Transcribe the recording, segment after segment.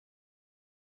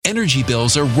energy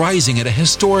bills are rising at a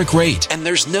historic rate, and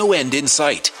there's no end in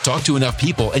sight. Talk to enough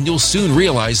people and you'll soon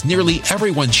realize nearly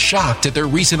everyone's shocked at their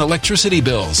recent electricity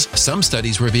bills. Some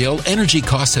studies reveal energy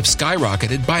costs have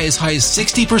skyrocketed by as high as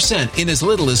 60% in as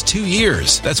little as 2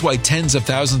 years. That's why tens of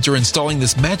thousands are installing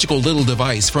this magical little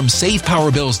device from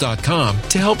SavePowerBills.com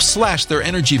to help slash their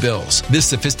energy bills. This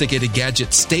sophisticated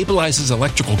gadget stabilizes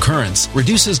electrical currents,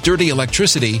 reduces dirty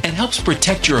electricity, and helps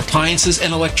protect your appliances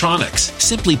and electronics.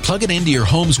 Simply plug it into your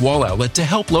home's wall outlet to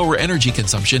help lower energy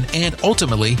consumption and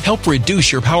ultimately help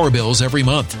reduce your power bills every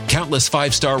month. Countless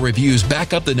 5-star reviews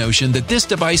back up the notion that this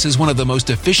device is one of the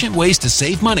most efficient ways to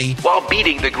save money while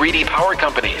beating the greedy power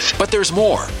companies. But there's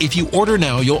more. If you order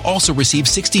now, you'll also receive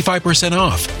 65%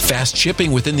 off, fast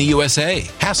shipping within the USA,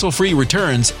 hassle-free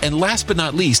returns, and last but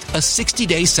not least, a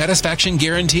 60-day satisfaction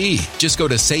guarantee. Just go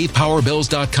to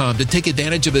SavePowerBills.com to take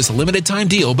advantage of this limited time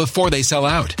deal before they sell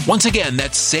out. Once again,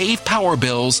 that's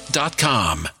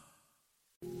SavePowerBills.com.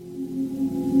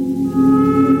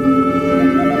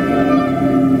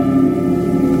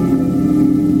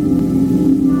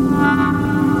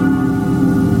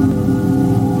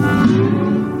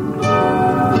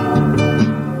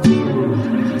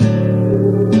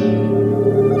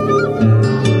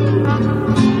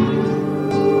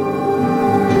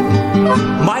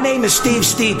 My name is Steve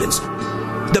Stevens,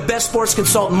 the best sports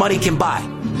consultant money can buy.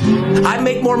 I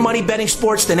make more money betting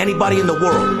sports than anybody in the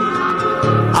world.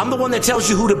 I'm the one that tells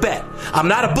you who to bet. I'm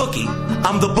not a bookie.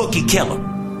 I'm the bookie killer.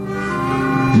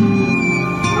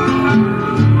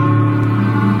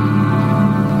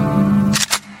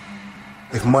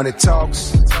 If money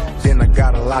talks, then I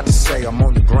got a lot to say. I'm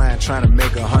on the grind trying to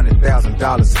make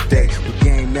 $100,000 a day. The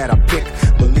game that I pick,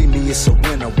 believe me, it's a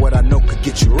winner. What I know could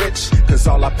get you rich, cause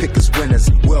all I pick is winners.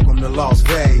 Welcome to Las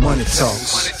Vegas. Money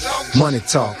talks, money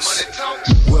talks.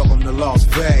 Welcome to Las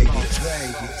Vegas.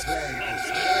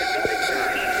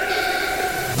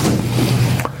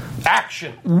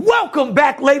 Action. Welcome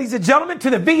back, ladies and gentlemen, to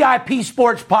the VIP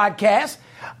Sports Podcast.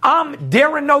 I'm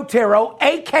Darren Notero,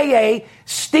 a.k.a.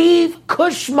 Steve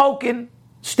Kush-Smoking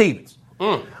Stevens.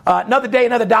 Another day,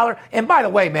 another dollar. And by the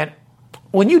way, man,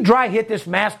 when you dry hit this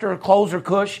master closer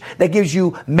Kush that gives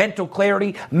you mental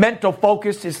clarity, mental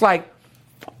focus, it's like,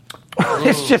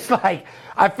 it's just like,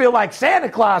 I feel like Santa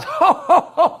Claus. Ho, ho,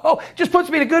 ho, ho. Just puts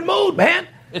me in a good mood, man.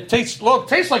 It tastes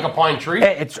like a pine tree.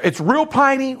 It's real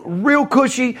piney, real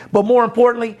cushy, but more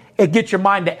importantly, it gets your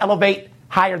mind to elevate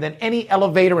higher than any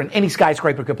elevator and any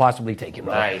skyscraper could possibly take you.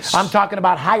 Nice. I'm talking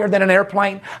about higher than an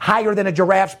airplane, higher than a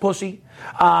giraffe's pussy,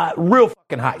 real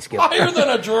fucking high, Skip. Higher than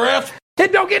a giraffe?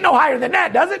 It don't get no higher than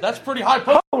that, does it? That's pretty high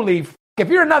pussy. Holy f***. If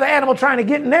you're another animal trying to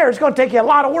get in there, it's going to take you a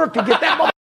lot of work to get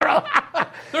that motherfucker.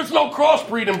 There's no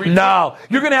crossbreeding between. No.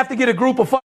 You're going to have to get a group of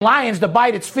fucking lions to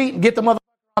bite its feet and get the motherfucker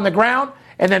on the ground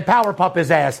and then power pump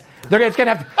his ass. It's going to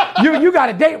have to, you got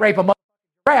to date rape a motherfucking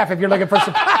giraffe if you're looking for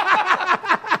some.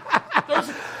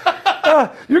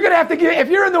 You're gonna have to get if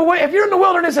you're in the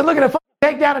wilderness and looking to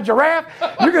take down a giraffe,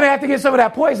 you're gonna have to get some of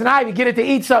that poison ivy, get it to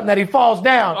eat something that he falls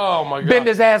down. Oh my God! Bend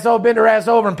her ass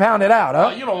over, and pound it out.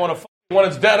 Huh? You don't want to when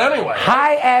it's dead anyway.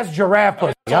 High ass giraffe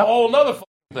pussy. That's a whole nother thing.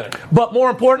 But more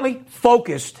importantly,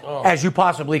 focused as you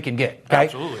possibly can get. Okay?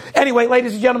 Absolutely. Anyway,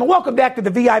 ladies and gentlemen, welcome back to the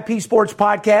VIP Sports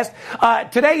Podcast.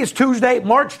 Today is Tuesday,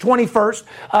 March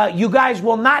 21st. You guys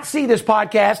will not see this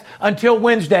podcast until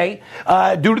Wednesday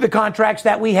due to the contracts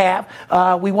that we have.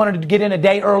 We wanted to get in a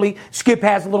day early. Skip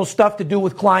has a little stuff to do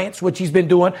with clients, which he's been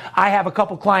doing. I have a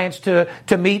couple clients to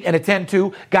meet and attend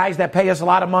to, guys that pay us a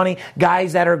lot of money,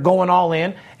 guys that are going all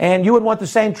in. And you would want the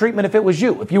same treatment if it was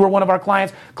you. If you were one of our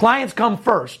clients, clients come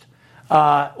first.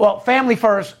 Family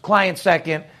first, client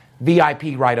second,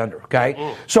 VIP right under,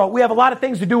 okay? So we have a lot of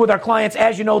things to do with our clients.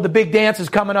 As you know, the big dance is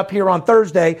coming up here on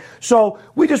Thursday. So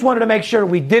we just wanted to make sure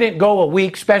we didn't go a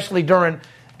week, especially during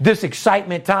this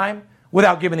excitement time,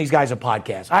 without giving these guys a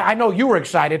podcast. I know you were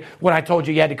excited when I told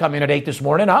you had to come in at 8 this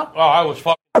morning, huh? Oh, I was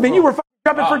fucking. I mean, you were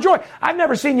jumping for joy. I've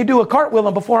never seen you do a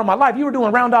cartwheeling before in my life. You were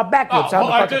doing round-off backflips.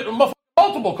 I did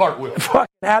multiple cartwheels.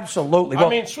 Absolutely. I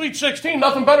mean, Sweet 16,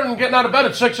 nothing better than getting out of bed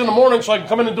at 6 in the morning so I can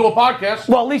come in and do a podcast.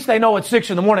 Well, at least they know it's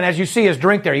 6 in the morning. As you see his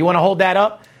drink there, you want to hold that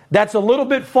up? That's a little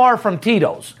bit far from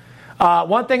Tito's.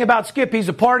 One thing about Skip, he's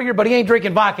a partier, but he ain't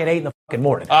drinking vodka at 8 in the fucking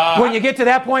morning. When you get to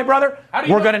that point, brother,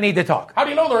 we're going to need to talk. How do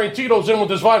you know there ain't Tito's in with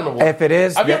this vitamin water? If it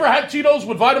is. Have you ever had Tito's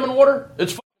with vitamin water?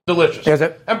 It's delicious. Is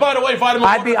it? And by the way, vitamin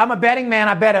water. I'm a betting man.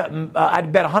 I'd bet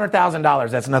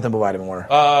 $100,000. That's nothing but vitamin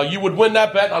water. You would win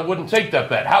that bet. I wouldn't take that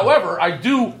bet. However, I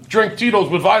do drink Tito's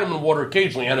with vitamin water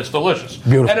occasionally, and it's delicious.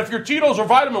 Beautiful. And if your Tito's or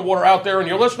vitamin water out there and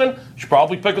you're listening, you should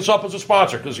probably pick us up as a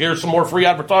sponsor because here's some more free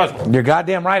advertisement. You're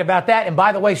goddamn right about that. And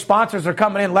by the way, sponsors are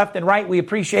coming in left and right. We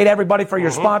appreciate everybody for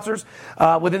your sponsors.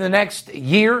 Within the next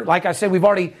year, like I said, we've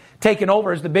already taken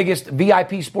over as the biggest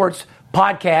VIP sports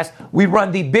podcast. We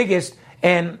run the biggest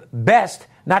and best,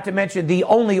 not to mention the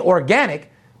only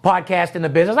organic podcast in the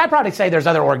business. I'd probably say there's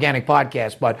other organic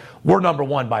podcasts, but we're number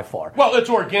one by far. Well, it's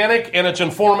organic, and it's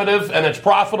informative, and it's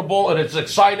profitable, and it's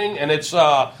exciting, and it's...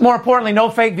 More importantly,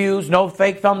 no fake views, no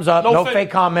fake thumbs up, no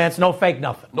fake comments, no fake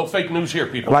nothing. No fake news here,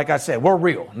 people. Like I said, we're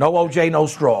real. No OJ, no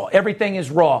straw. Everything is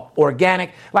raw,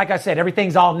 organic. Like I said,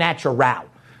 everything's all natural.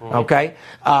 Okay?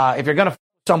 If you're going to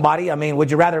somebody, I mean, would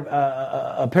you rather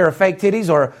a pair of fake titties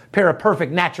or a pair of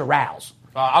perfect naturals?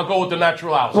 I'll go with the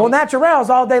naturals. Well, naturals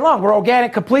all day long. We're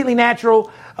organic, completely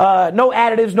natural, no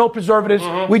additives, no preservatives.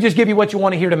 We just give you what you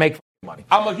want to hear to make money.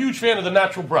 I'm a huge fan of the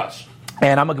natural breasts.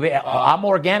 And I'm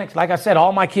organic. Like I said,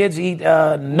 all my kids eat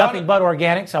nothing but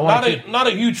organics. Not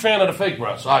a huge fan of the fake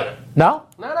breasts either. No?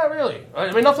 No, not really.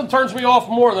 I mean, nothing turns me off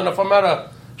more than if I'm at a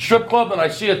strip club and I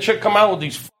see a chick come out with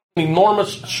these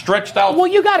enormous stretched out. Well,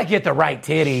 you got to get the right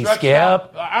titties,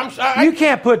 Skip. You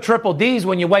can't put triple D's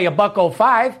when you weigh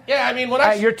 $105. Yeah, I mean,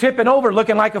 when you're tipping over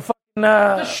looking like a fucking.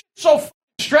 This shit's so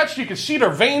stretched you can see their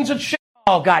veins and shit.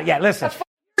 Oh God, yeah. Listen,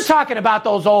 you're talking about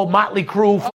those old Motley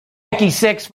Crue,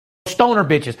 56 stoner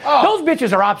bitches. Those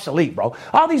bitches are obsolete, bro.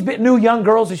 All these new young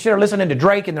girls and shit are listening to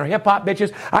Drake and they're hip hop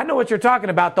bitches. I know what you're talking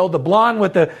about though. The blonde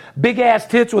with the big ass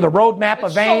tits with a road map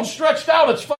of veins. So stretched out,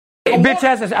 it's. Bitch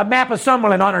has a map of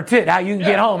Summerlin on her tit. How you can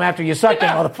get home after you suck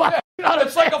that motherfucker. You know,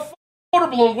 it's like a water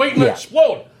balloon waiting to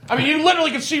explode. I mean, you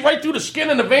literally can see right through the skin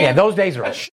and the vein. Yeah, those days are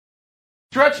over.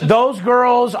 Stretched. Those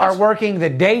girls are working the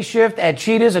day shift at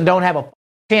Cheetahs and don't have a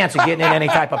chance of getting in any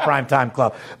type of primetime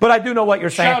club. But I do know what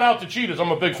you're saying. Shout out to Cheetahs.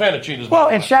 I'm a big fan of Cheetahs. Well,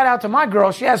 and shout out to my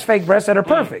girl. She has fake breasts that are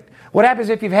perfect. What happens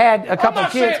if you've had a couple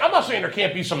of kids? I'm not saying there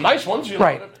can't be some nice ones. You know,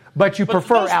 right. But you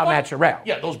prefer al natural.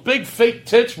 Yeah, those big fake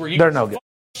tits where they're no good.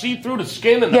 See through the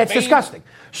skin and the it's disgusting.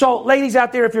 So, ladies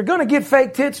out there, if you're going to get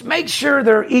fake tits, make sure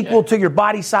they're equal to your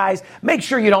body size. Make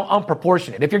sure you don't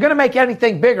unproportionate. If you're going to make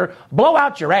anything bigger, blow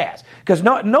out your ass. Because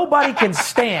nobody can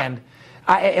stand.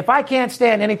 If I can't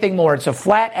stand anything more, it's a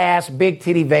flat ass, big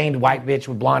titty veined white bitch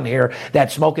with blonde hair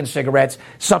that's smoking cigarettes,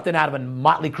 something out of a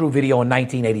Motley Crue video in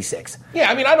 1986. Yeah,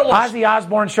 I mean, I don't want Ozzy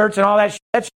Osbourne shirts and all that shit.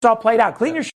 That shit's all played out.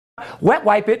 Clean your shit. Wet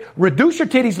wipe it, reduce your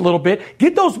titties a little bit,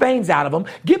 get those veins out of them,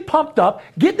 get pumped up,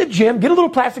 get in the gym, get a little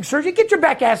plastic surgery, get your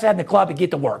back ass out in the club and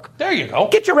get to work. There you go.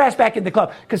 Get your ass back in the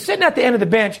club. Because sitting at the end of the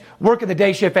bench, working the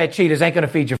day shift at Cheetahs ain't going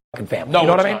to feed your fucking family. No, you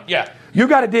know what I mean? Not. Yeah. You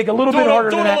got to dig a little bit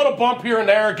harder than that. Doing a little bump here and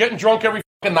there, getting drunk every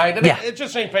fucking night. It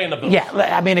just ain't paying the bills. Yeah,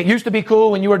 I mean, it used to be cool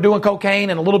when you were doing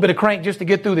cocaine and a little bit of crank just to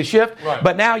get through the shift. Right.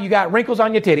 But now you got wrinkles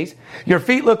on your titties. Your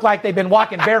feet look like they've been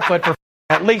walking barefoot for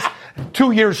at least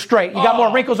 2 years straight. You got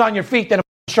more wrinkles on your feet than a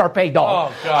Shar-Pei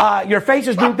dog. Oh, God. Your face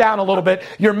is drooped down a little bit.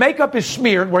 Your makeup is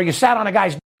smeared where you sat on a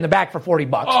guy's in the back for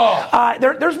 $40.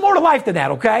 There's more to life than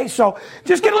that, okay? So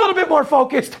just get a little bit more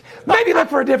focused. Maybe look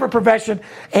for a different profession.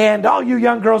 And all you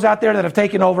young girls out there that have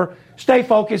taken over, stay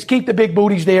focused. Keep the big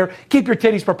booties there. Keep your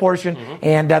titties proportioned.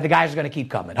 And the guys are going to keep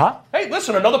coming, huh? Hey,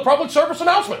 listen, another public service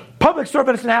announcement. Public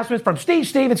service announcement from Steve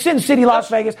Stevens, Sin City, Las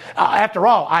Vegas. After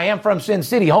all, I am from Sin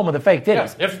City, home of the fake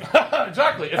titties. Yeah,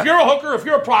 exactly. If you're a hooker, if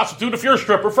you're a prostitute, if you're a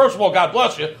stripper, first of all, God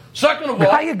bless you. Second of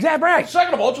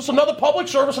all, just another public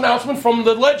service announcement from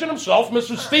the legend himself,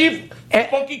 Mr. Steve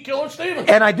Funky Killer Stevens.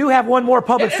 And I do have one more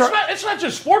public service. It's not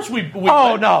just sports we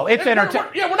play. No, it's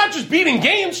entertainment. We're not just beating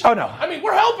games. Oh, no. I mean,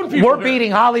 we're helping people. We're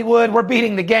beating Hollywood. We're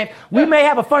beating the game. We may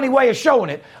have a funny way of showing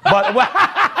it, but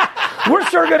we're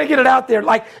sure going to get it out there.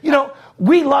 Like, you know,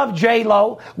 we love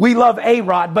J-Lo. We love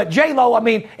A-Rod. But J-Lo, I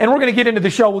mean, and we're going to get into the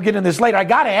show. We'll get into this later. I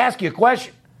got to ask you a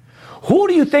question. Who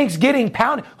do you think's getting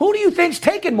pounded? Who do you think's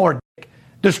taking more dick?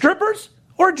 The strippers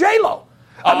or J-Lo?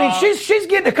 I mean, she's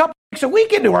getting a couple dicks a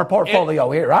week into her portfolio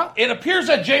here, huh? It appears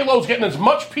that J-Lo's getting as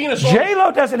much penis.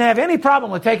 J-Lo doesn't have any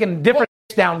problem with taking different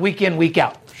dicks down week in, week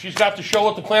out. She's got the show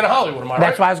at the Planet Hollywood, am I right?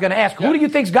 That's why I was going to ask. Who do you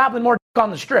think's gobbling more dick on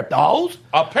the strip? The hoes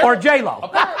or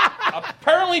J-Lo?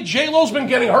 Apparently, J-Lo's been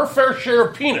getting her fair share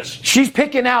of penis. She's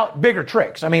picking out bigger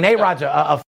tricks. I mean, A-Rod's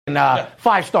a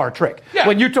five-star trick. Yeah.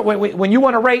 When you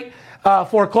want to rate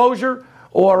foreclosure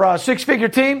or six-figure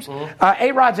teams,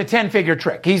 A-Rod's a 10-figure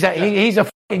trick. He's a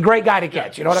fucking great guy to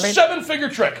catch. You know what I mean? 7-figure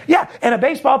trick. Yeah, and a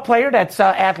baseball player that's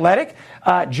athletic.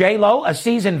 J-Lo, a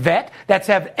seasoned vet that's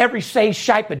have every say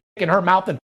shape of dick in her mouth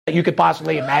and that you could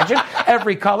possibly imagine.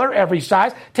 Every color, every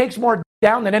size. Takes more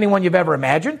down than anyone you've ever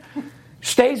imagined.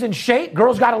 Stays in shape.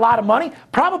 Girl's got a lot of money.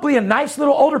 Probably a nice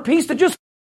little older piece to just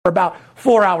for about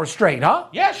 4 hours straight, huh?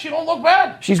 Yeah, she don't look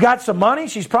bad. She's got some money.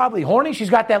 She's probably horny.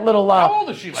 She's got that little How old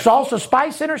is she? Like salsa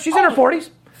spice in her. She's in her 40s.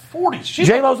 40s.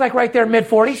 J-Lo's like right there,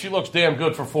 mid-40s. She looks damn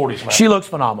good for 40s, man. She looks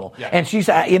phenomenal. Yeah. And she's,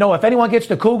 if anyone gets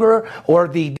the Cougar or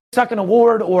the Sucking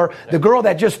Award or the girl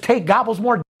that just gobbles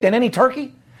more than any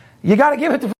turkey, you got to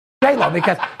give it to J-Lo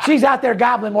because she's out there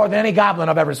gobbling more than any goblin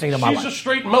I've ever seen in my life. She's a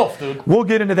straight MILF, dude. We'll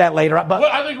get into that later. But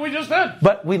I think we just did.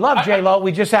 But we love J-Lo.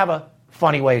 We just have a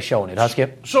funny way of showing it, huh,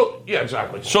 Skip? So, yeah,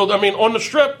 exactly. So, I mean, on the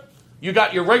Strip, you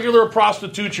got your regular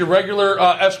prostitutes, your regular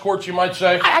escorts, you might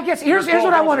say. I guess here's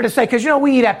what I wanted to say, because,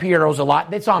 we eat at Piero's a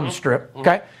lot. It's on the Strip,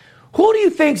 okay? Who do you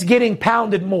think's getting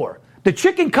pounded more? The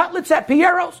chicken cutlets at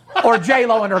Piero's or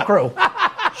J-Lo and her crew?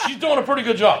 She's doing a pretty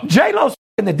good job. J-Lo's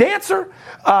the dancer.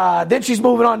 Then she's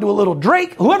moving on to a little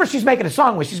Drake. Whoever she's making a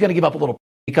song with, she's going to give up a little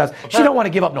because she don't want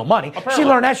to give up no money. She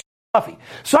learned that Puffy.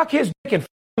 Suck his dick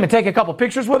and take a couple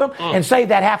pictures with him and save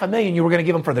that $500,000 you were going to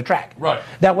give him for the track. Right.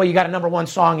 That way you got a #1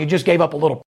 song. You just gave up a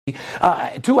little.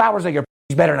 2 hours of your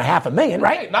is better than $500,000,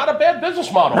 right? Hey, not a bad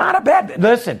business model. Not a bad.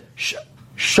 Listen,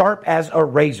 sharp as a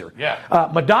razor. Yeah.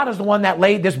 Madonna's the one that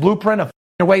laid this blueprint of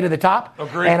your way to the top.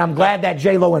 Agreed. And I'm glad that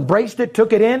J-Lo embraced it,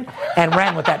 took it in, and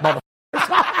ran with that motherfucker.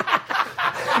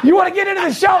 You want to get into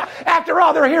the show? After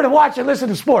all, they're here to watch and listen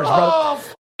to sports, bro.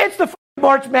 It's the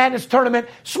March Madness Tournament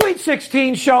Sweet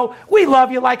 16 show. We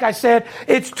love you, like I said.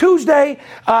 It's Tuesday,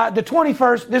 the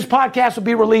 21st. This podcast will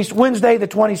be released Wednesday, the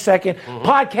 22nd.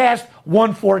 Podcast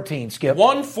 114, Skip.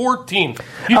 114.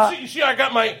 You see, I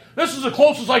got this is the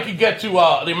closest I could get to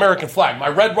the American flag. My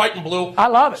red, white, and blue. I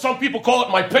love it. Some people call it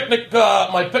my picnic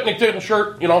table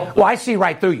shirt, Well, I see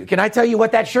right through you. Can I tell you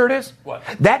what that shirt is? What?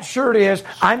 That shirt is,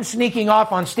 I'm sneaking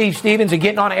off on Steve Stevens and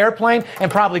getting on an airplane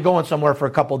and probably going somewhere for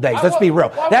a couple of days. Let's be real.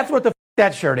 That's what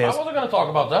that shirt is. I wasn't going to talk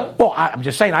about that. Well, I'm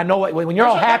just saying, I know when you're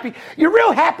all happy, you're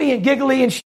real happy and giggly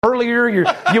and earlier,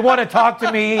 you want to talk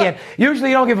to me, and usually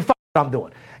you don't give a fuck what I'm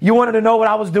doing. You wanted to know what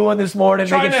I was doing this morning,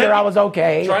 making sure I was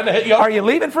okay. Trying to hit you up. Are you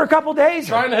leaving for a couple days?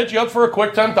 Trying to hit you up for a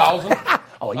quick 10,000.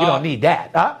 Oh, you don't need that,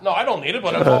 huh? No, I don't need it,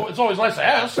 but it's always nice to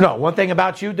ask. No, one thing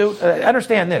about you, dude,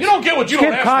 understand this. You don't get what you don't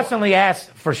ask for. Skip constantly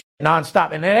asks for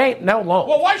nonstop, and it ain't no loan.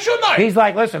 Well, why shouldn't I? He's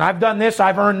like, listen, I've done this,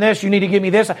 I've earned this, you need to give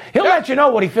me this. He'll let you know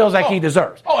what he feels like he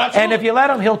deserves. Oh, absolutely. And if you let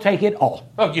him, he'll take it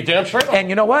all. Oh, you damn straight. And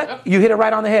you know what? Yeah. You hit it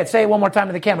right on the head. Say it one more time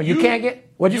to the camera. You can't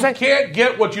get, what'd you say? You can't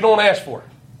get what you don't ask for.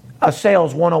 A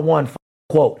sales 101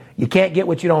 quote. You can't get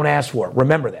what you don't ask for.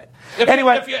 Remember that.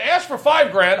 If you ask for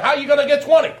 $5,000, how are you going to get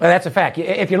 20? Well, that's a fact.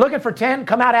 If you're looking for 10,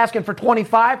 come out asking for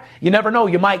 25. You never know.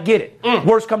 You might get it.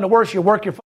 Worst come to worst, you work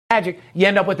your magic. You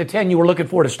end up with the 10 you were looking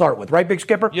for to start with. Right, Big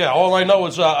Skipper? Yeah, all I know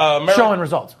is showing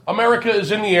results. America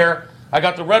is in the air. I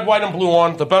got the red, white, and blue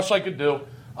on. The best I could do.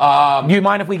 Do you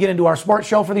mind if we get into our sports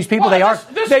show for these people? Well,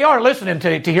 they are listening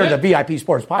to hear the VIP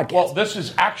Sports Podcast. Well, this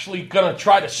is actually going to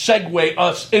try to segue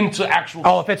us into actual.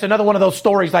 Oh, if it's another one of those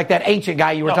stories like that ancient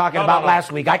guy you were talking about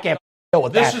last week, I can't deal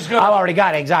with that. I've already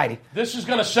got anxiety. This is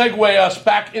going to segue us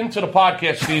back into the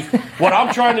podcast, Steve. What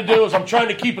I'm trying to do is I'm trying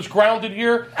to keep us grounded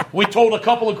here. We told a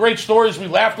couple of great stories. We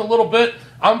laughed a little bit.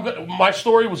 My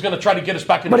story was going to try to get us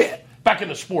back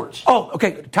into sports. Oh,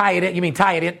 okay. Tie it in. You mean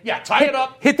tie it in? Yeah, tie it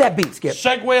up. Hit that beat, Skip.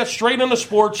 Segue us straight into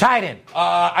sports. Tie it in.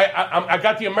 I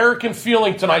got the American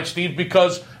feeling tonight, Steve,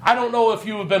 because I don't know if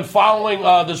you have been following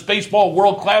this Baseball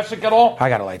World Classic at all. I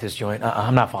got to light this joint.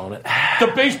 I'm not following it. The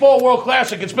Baseball World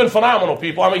Classic, it's been phenomenal,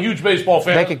 people. I'm a huge baseball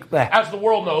fan, as the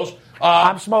world knows.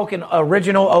 I'm smoking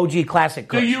original OG Classic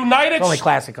Kush. The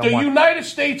United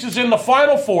States is in the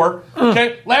Final Four.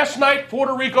 Okay, last night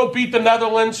Puerto Rico beat the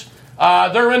Netherlands.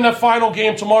 They're in the final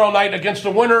game tomorrow night against the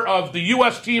winner of the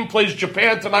U.S. team plays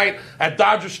Japan tonight at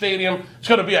Dodger Stadium. It's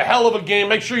going to be a hell of a game.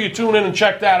 Make sure you tune in and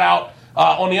check that out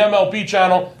on the MLB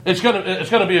channel. It's going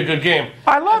to be a good game.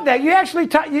 I love that. You actually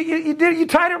tied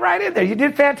it right in there. You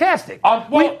did fantastic.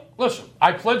 Listen,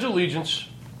 I pledge allegiance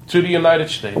to the United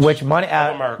States. Which money?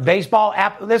 Baseball.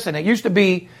 Listen, it used to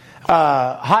be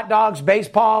hot dogs,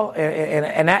 baseball,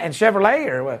 and Chevrolet,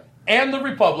 or what? And the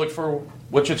Republic for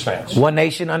which it stands. One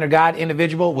nation under God,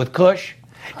 indivisible with Kush,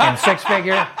 and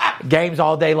six-figure games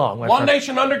all day long. One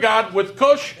nation under God with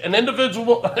Kush, and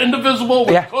indivisible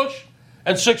with Kush,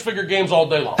 and six-figure games all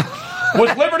day long.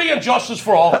 With liberty and justice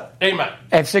for all. Amen.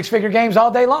 And six-figure games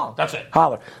all day long. That's it.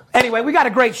 Holler. Anyway, we got a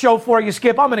great show for you,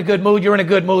 Skip. I'm in a good mood. You're in a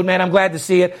good mood, man. I'm glad to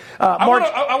see it. I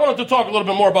wanted to talk a little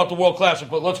bit more about the World Classic,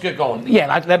 but let's get going.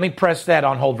 Yeah, let me press that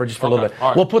on hold for just for a little bit.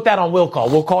 Right. We'll put that on Will Call.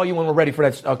 We'll call you when we're ready for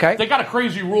that, okay? They got a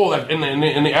crazy rule in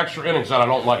the extra innings that I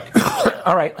don't like.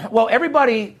 All right. Well,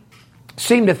 everybody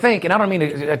seemed to think, and I don't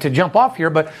mean to jump off here,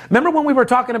 but remember when we were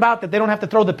talking about that they don't have to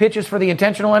throw the pitches for the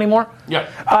intentional anymore?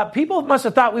 Yeah. People must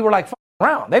have thought we were like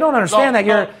around. They don't understand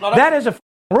that is a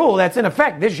rule that's in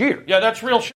effect this year. Yeah, that's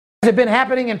real shit. Has it been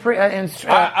happening I'm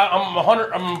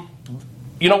 100.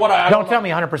 You know what? Don't tell me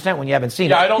 100% when you haven't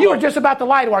seen it. I don't you know. were just about to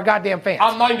lie to our goddamn fans.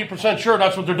 I'm 90% sure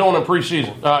that's what they're doing in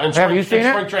preseason. Have you seen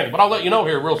it? Spring training. But I'll let you know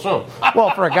here real soon. Well,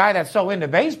 for a guy that's so into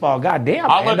baseball, goddamn,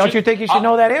 man, don't you think you should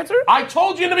know that answer? I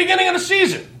told you in the beginning of the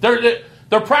season.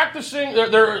 They're practicing.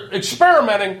 They're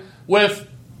experimenting with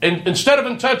instead of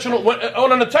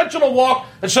on an intentional walk,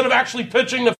 instead of actually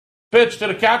pitching the pitch to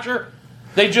the catcher,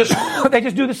 they just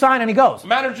do the sign and he goes.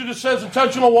 Manager just says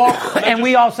intentional walk, and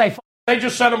we all say. They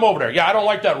just sent him over there. Yeah, I don't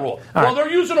like that rule.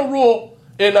 They're using a rule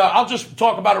in. I'll just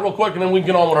talk about it real quick, and then we can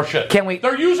get on with our shit. Can we?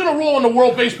 They're using a rule in the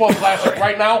World Baseball Classic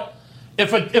right now.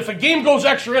 If a game goes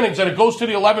extra innings and it goes to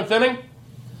the 11th inning,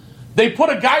 they put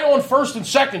a guy on first and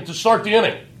second to start the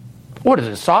inning. What is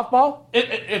it, softball?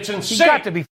 It's insane. You got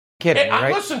to be kidding me,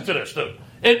 right? Listen to this, dude.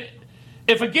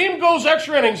 If a game goes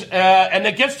extra innings and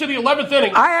it gets to the 11th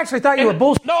inning, I actually thought you were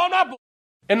bullshit. No, I'm not.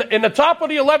 In the top of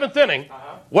the 11th inning,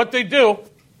 what they do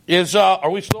is, are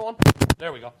we still on?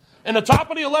 There we go. In the top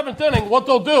of the 11th inning, what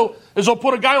they'll do is they'll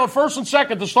put a guy on first and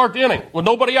second to start the inning with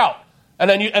nobody out, and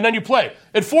then you play.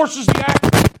 It forces the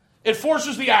action. It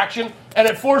forces the action, and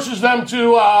it forces them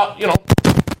to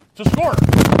score.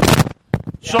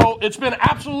 So it's been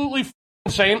absolutely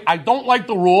insane. I don't like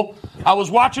the rule. I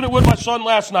was watching it with my son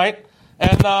last night,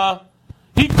 and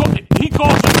he calls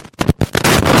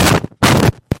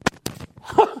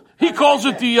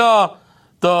it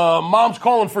the mom's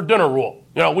calling for dinner rule.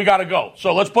 We got to go.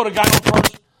 So let's put a guy on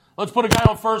first. Let's put a guy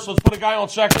on first. Let's put a guy on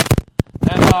second.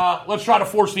 And let's try to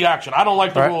force the action. I don't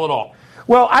like the rule at all.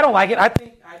 Well, I don't like it. I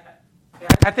think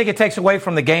it takes away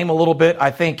from the game a little bit.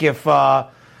 I think if,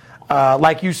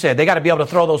 like you said, they got to be able to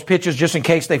throw those pitches just in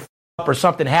case they f up or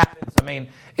something happens. I mean,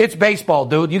 it's baseball,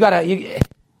 dude. You got to anything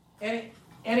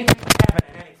can happen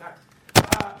at any time.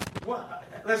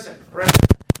 Listen,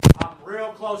 I'm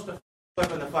real close to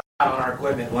flipping the fuck out on our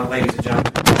equipment, ladies and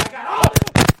gentlemen. I got all this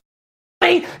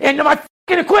money and my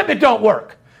fucking equipment don't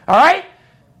work. All right?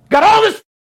 Got all this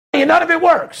money and none of it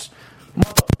works.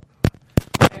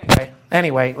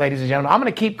 Anyway, ladies and gentlemen, I'm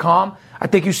going to keep calm. I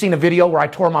think you've seen a video where I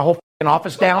tore my whole fucking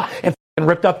office down and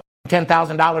ripped up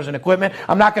 $10,000 in equipment.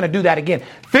 I'm not going to do that again.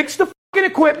 Fix the fucking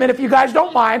equipment if you guys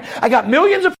don't mind. I got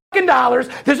millions of fucking dollars.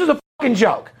 This is a fucking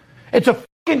joke. It's a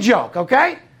fucking joke,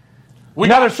 okay?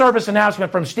 Another service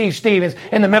announcement from Steve Stevens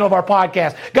in the middle of our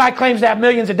podcast. Guy claims to have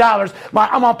millions of dollars.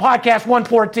 I'm on podcast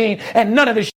 114, and none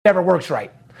of this shit ever works right.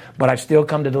 But I've still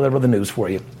come to deliver the news for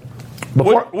you.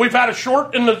 We've had a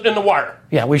short in the wire.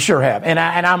 Yeah, we sure have. And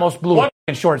I almost blew a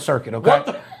short circuit,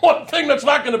 okay? One thing that's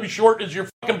not going to be short is your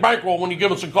fucking bankroll when you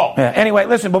give us a call. Yeah, anyway,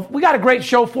 listen, but we got a great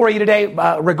show for you today,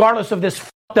 regardless of this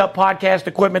fucked up podcast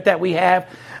equipment that we have,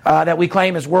 that we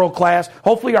claim is world class.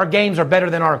 Hopefully our games are better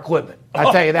than our equipment.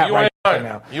 I tell you that right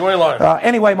now. You ain't lying.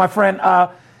 Anyway, my friend,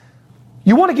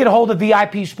 you want to get a hold of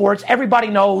VIP Sports. Everybody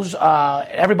knows,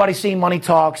 everybody's seen Money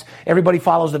Talks. Everybody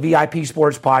follows the VIP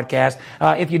Sports podcast.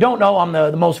 If you don't know, I'm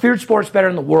the most feared sports bettor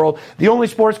in the world, the only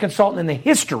sports consultant in the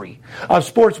history of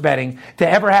sports betting to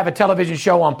ever have a television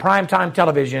show on primetime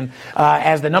television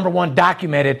as the #1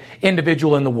 documented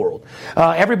individual in the world.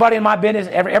 Everybody in my business,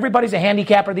 everybody's a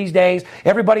handicapper these days.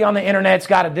 Everybody on the internet's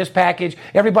got this package.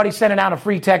 Everybody's sending out a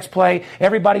free text play.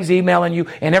 Everybody's emailing you,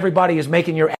 and everybody is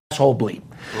making your asshole bleed.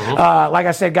 Mm-hmm. Like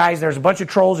I said, guys, there's a bunch of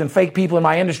trolls and fake people in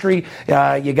my industry.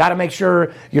 You got to make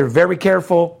sure you're very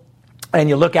careful and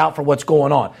you look out for what's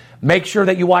going on. Make sure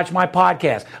that you watch my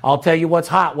podcast. I'll tell you what's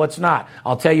hot, what's not.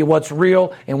 I'll tell you what's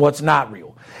real and what's not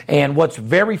real. And what's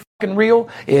very fucking real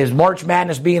is March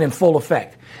Madness being in full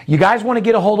effect. You guys want to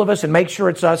get a hold of us and make sure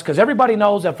it's us, because everybody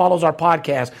knows that follows our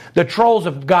podcast, the trolls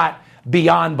have got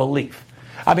beyond belief.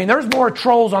 I mean, there's more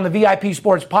trolls on the VIP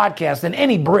Sports podcast than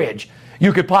any bridge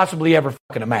you could possibly ever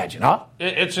fucking imagine, huh?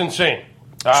 It's insane.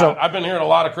 So, I've been hearing a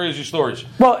lot of crazy stories.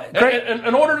 Well,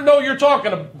 in order to know you're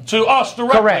talking to us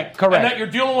directly, correct, and that you're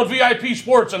dealing with VIP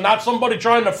Sports and not somebody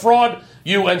trying to fraud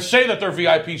you and say that they're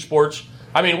VIP Sports,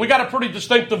 I mean, we got a pretty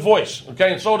distinctive voice,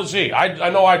 okay, and so does he.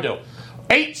 I know I do.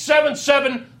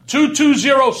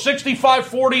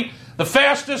 877-220-6540. The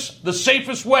fastest, the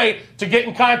safest way to get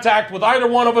in contact with either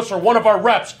one of us or one of our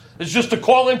reps is just to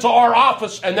call into our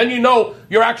office, and then you know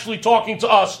you're actually talking to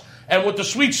us. And with the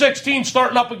Sweet 16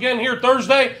 starting up again here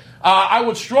Thursday, I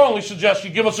would strongly suggest you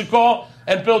give us a call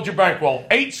and build your bankroll.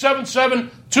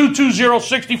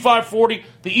 877-220-6540.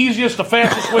 The easiest, the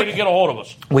fastest way to get a hold of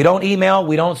us. We don't email.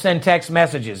 We don't send text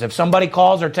messages. If somebody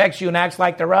calls or texts you and acts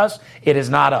like they're us, it is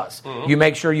not us. Mm-hmm. You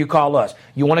make sure you call us.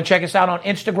 You want to check us out on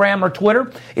Instagram or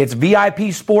Twitter? It's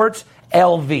VIP Sports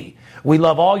LV. We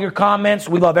love all your comments.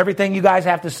 We love everything you guys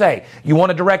have to say. You want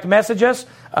to direct message us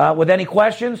with any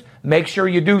questions? Make sure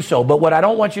you do so. But what I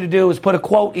don't want you to do is put a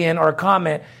quote in or a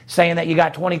comment saying that you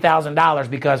got $20,000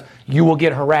 because you will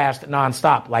get harassed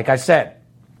nonstop. Like I said,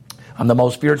 I'm the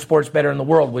most feared sports bettor in the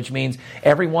world, which means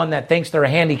everyone that thinks they're a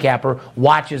handicapper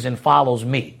watches and follows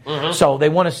me. Mm-hmm. So they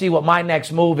want to see what my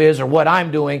next move is or what I'm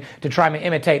doing to try to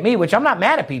imitate me, which I'm not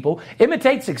mad at people.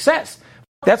 Imitate success.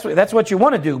 That's what you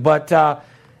want to do. But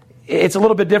it's a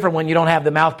little bit different when you don't have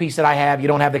the mouthpiece that I have. You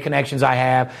don't have the connections I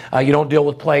have. You don't deal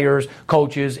with players,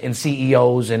 coaches, and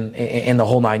CEOs and the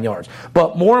whole 9 yards.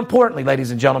 But more importantly,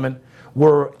 ladies and gentlemen,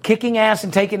 we're kicking ass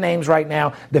and taking names right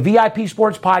now. The VIP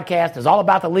Sports Podcast is all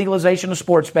about the legalization of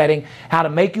sports betting, how to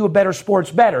make you a better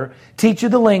sports bettor, teach you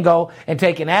the lingo, and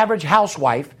take an average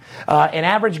housewife, an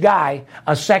average guy,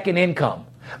 a second income.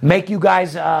 Make you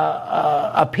guys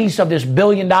a piece of this $1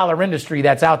 billion industry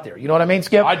that's out there. You know what I mean,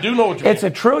 Skip? I do know what you mean. It's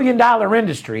 $1 trillion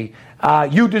industry.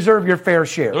 You deserve your fair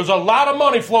share. There's a lot of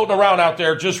money floating around out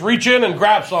there. Just reach in and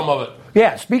grab some of it.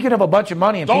 Yeah, speaking of a bunch of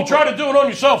money. And don't try to do it on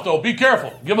yourself, though. Be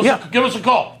careful. Give us a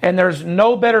call. And there's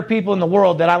no better people in the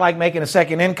world that I like making a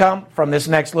second income from this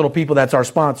next little people that's our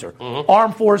sponsor. Mm-hmm.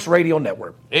 Armed Force Radio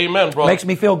Network. Amen, brother. Makes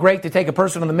me feel great to take a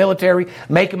person in the military,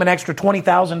 make them an extra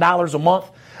 $20,000 a month.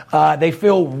 They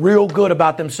feel real good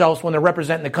about themselves when they're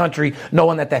representing the country,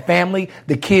 knowing that their family,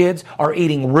 the kids are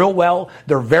eating real well.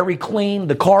 They're very clean.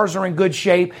 The cars are in good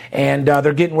shape, and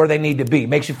they're getting where they need to be.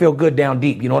 Makes you feel good down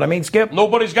deep. You know what I mean, Skip?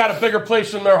 Nobody's got a bigger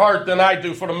place in their heart than I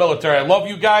do for the military. I love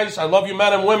you guys. I love you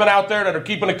men and women out there that are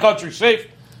keeping the country safe.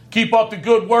 Keep up the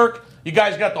good work. You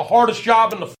guys got the hardest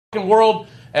job in the fucking world,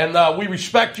 and we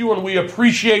respect you and we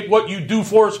appreciate what you do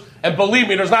for us. And believe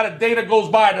me, there's not a day that goes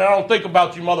by that I don't think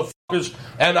about you motherfuckers.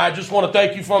 And I just want to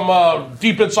thank you from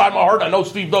deep inside my heart. I know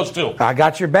Steve does too. I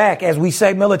got your back. As we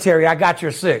say military, I got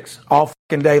your six all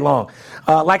fucking day long.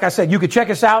 Like I said, you can check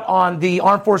us out on the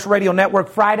Armed Force Radio Network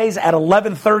Fridays at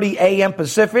 11:30 a.m.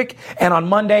 Pacific and on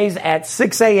Mondays at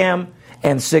 6 a.m.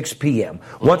 and 6 p.m.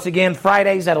 Once again,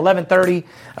 Fridays at 11:30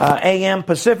 a.m.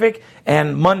 Pacific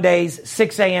and Mondays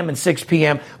 6 a.m. and 6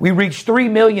 p.m. We reach 3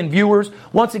 million viewers.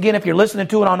 Once again, if you're listening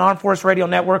to it on Armed Force Radio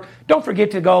Network, don't forget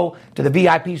to go to the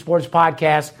VIP Sports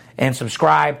Podcast and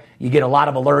subscribe. You get a lot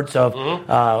of alerts of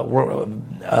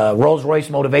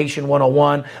Rolls-Royce Motivation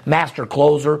 101, Master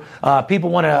Closer. People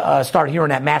want to start hearing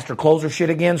that Master Closer shit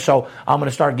again, so I'm going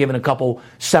to start giving a couple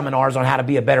seminars on how to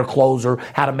be a better closer,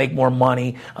 how to make more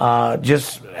money,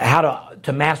 just how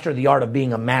to master the art of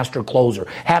being a master closer,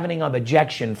 having an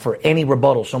objection for any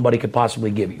rebuttal somebody could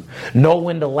possibly give you. Know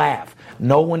when to laugh,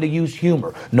 know when to use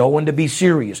humor, know when to be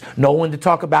serious, know when to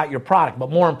talk about your product,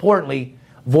 but more importantly,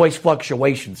 voice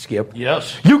fluctuation, Skip.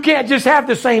 Yes. You can't just have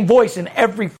the same voice in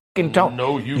every fucking tone.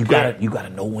 No, you can't. You gotta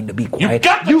know when to be quiet. You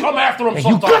got to come after them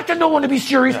sometimes. You got to know when to be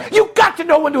serious. Yeah. You got to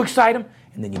know when to excite them.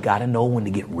 And then you got to know when to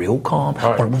get real calm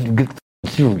or when to get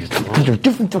serious.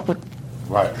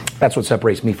 Right. That's what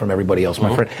separates me from everybody else,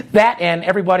 my friend. That and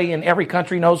everybody in every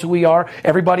country knows who we are.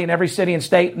 Everybody in every city and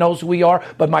state knows who we are.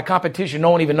 But my competition, no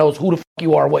one even knows who the fuck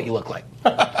you are or what you look like.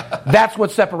 That's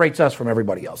what separates us from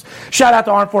everybody else. Shout out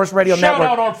to Armed Force Radio Network.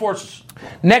 Shout out Armed Forces.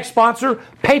 Next sponsor,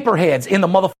 Paperhead's in the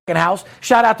motherfucking house.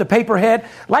 Shout out to Paperhead.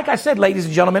 Like I said, ladies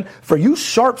and gentlemen, for you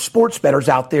sharp sports bettors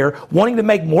out there wanting to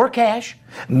make more cash,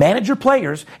 manage your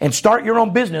players, and start your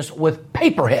own business with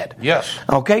Paperhead. Yes.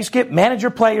 Okay, Skip, manage your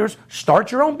players,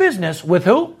 start your own business with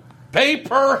who?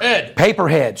 Paperhead.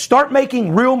 Paperhead. Start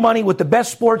making real money with the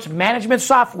best sports management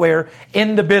software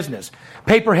in the business.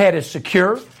 Paperhead is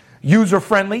secure,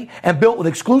 user-friendly, and built with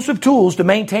exclusive tools to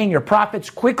maintain your profits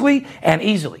quickly and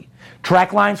easily.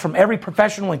 Track lines from every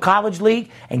professional and college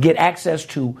league and get access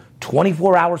to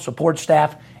 24-hour support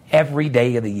staff every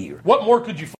day of the year. What more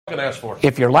could you fucking ask for?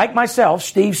 If you're like myself,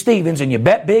 Steve Stevens, and you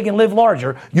bet big and live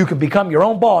larger, you can become your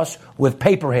own boss with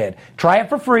Paperhead. Try it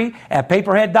for free at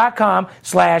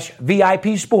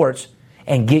paperhead.com/VIP sports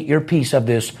and get your piece of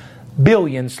this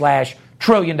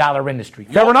billion/trillion-dollar industry.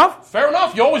 Fair enough? Fair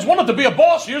enough. You always wanted to be a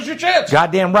boss. Here's your chance.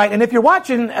 Goddamn right. And if you're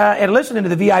watching and listening to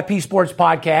the VIP Sports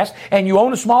Podcast and you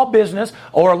own a small business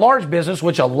or a large business,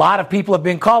 which a lot of people have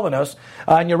been calling us,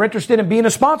 and you're interested in being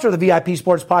a sponsor of the VIP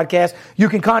Sports Podcast, you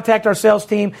can contact our sales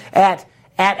team at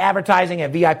at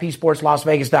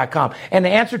advertising@VIPSportsLasVegas.com. And the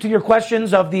answer to your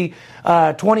questions of the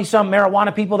 20-some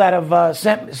marijuana people that have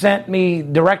sent me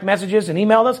direct messages and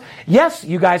emailed us, yes,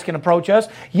 you guys can approach us.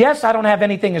 Yes, I don't have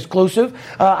anything exclusive.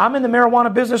 I'm in the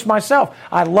marijuana business myself.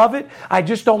 I love it. I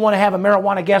just don't want to have a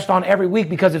marijuana guest on every week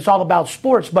because it's all about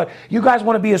sports. But you guys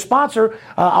want to be a sponsor,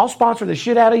 I'll sponsor the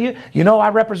shit out of you. You know I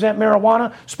represent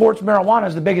marijuana. Sports marijuana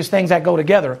is the biggest things that go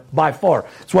together by far.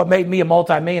 It's what made me a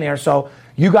multimillionaire. So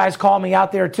you guys call me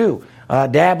out there too.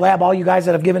 Dab Lab, all you guys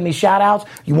that have given me shout outs,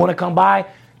 you want to come by,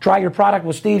 try your product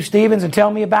with Steve Stevens and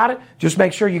tell me about it, just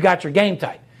make sure you got your game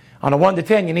tight. On a 1 to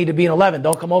 10, you need to be an 11.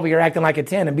 Don't come over here acting like a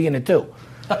 10 and being a 2.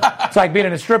 It's like being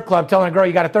in a strip club telling a girl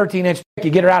you got a 13-inch, you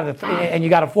get her out of the and you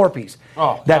got a 4-piece.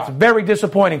 Oh, that's very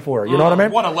disappointing for her. You know what I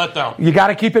mean? What a letdown. You got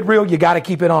to keep it real. You got to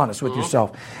keep it honest with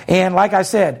yourself. And like I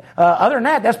said, other than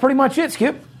that, that's pretty much it,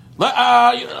 Skip.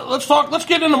 Let's talk. Let's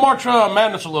get into March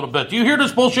Madness a little bit. Do you hear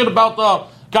this bullshit about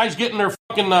guys getting their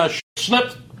fucking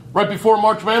snipped right before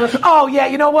March Madness? Oh yeah,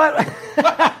 you know what?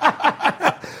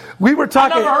 We were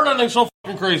talking. I never heard anything so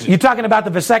fucking crazy. You talking about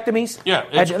the vasectomies? Yeah,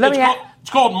 it's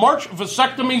called March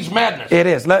Vasectomies Madness. It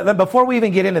is. Before we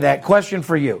even get into that, question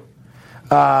for you: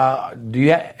 have you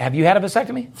had a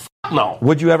vasectomy? No.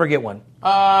 Would you ever get one?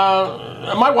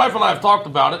 My wife and I have talked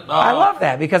about it. I love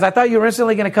that because I thought you were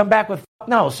instantly going to come back with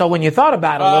no. So when you thought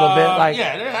about it a little bit, like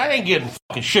I ain't getting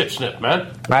fucking shit snipped,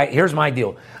 man. Right. Here's my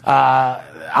deal.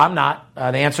 I'm not.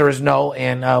 The answer is no.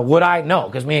 And would I? No,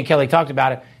 because me and Kelly talked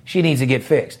about it. She needs to get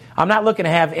fixed. I'm not looking to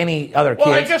have any other kids.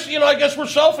 Well, I guess we're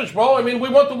selfish, bro. I mean, we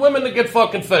want the women to get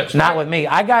fucking fixed. Not with me.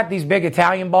 I got these big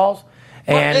Italian balls.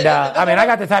 And, I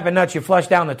got the type of nuts you flush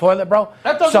down the toilet, bro.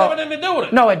 That doesn't have anything to do with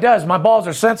it. No, it does. My balls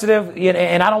are sensitive,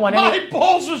 and I don't want any... My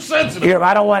balls are sensitive?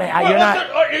 I don't want...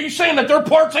 Are you saying that their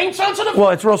parts ain't sensitive? Well,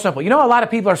 it's real simple. You know a lot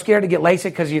of people are scared to get LASIK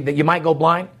because you might go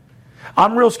blind?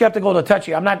 I'm real skeptical to touch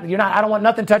you. I don't want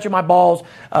nothing touching my balls,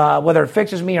 whether it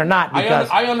fixes me or not. Because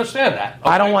I understand that. Okay.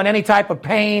 I don't want any type of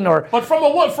pain or. But from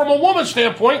a woman's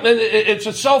standpoint, it's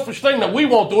a selfish thing that we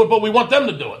won't do it, but we want them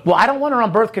to do it. Well, I don't want her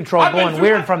on birth control going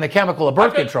weird from the chemical of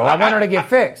birth control. I want her to get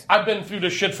fixed. I've been through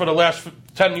this shit for the last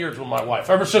 10 years with my wife,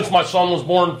 ever since my son was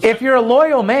born. If you're a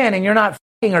loyal man and you're not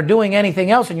or doing anything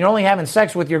else and you're only having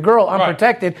sex with your girl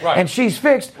unprotected and she's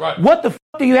fixed, what the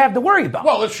do you have to worry about?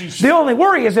 Well, if she's... The only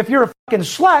worry is if you're a fucking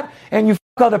slut and you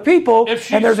fuck other people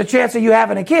and there's a chance of you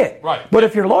having a kid. Right. But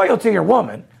if you're loyal to your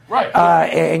woman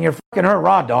and you're fucking her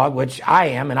raw dog, which I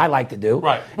am and I like to do,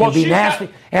 well, and be nasty.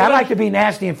 I like to be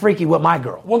nasty and freaky with my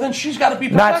girl. Well, then she's got to be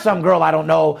protected. Not some girl I don't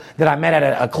know that I met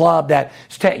at a club that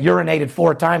urinated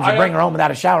 4 times and bring her home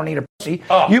without a shower and eat her pussy.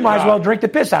 You might as well drink the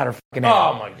piss out of her fucking ass.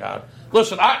 Oh, my God.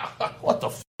 Listen, what the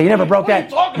f***? You never broke that.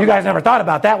 You guys never thought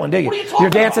about that one, did you? What are you talking You're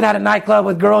dancing at a nightclub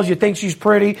with girls. You think she's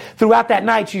pretty. Throughout that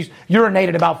night, she's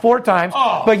urinated about 4 times.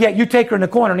 But yet you take her in the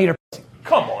corner and eat her pussy.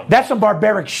 Come on. That's some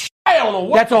barbaric shit. I don't know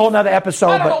what. That's a whole nother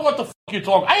episode. I don't know what the f*** you're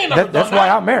talking. I ain't never done That's why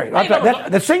I'm married.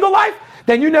 The single life?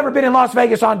 Then you never been in Las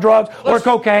Vegas on drugs or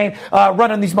cocaine,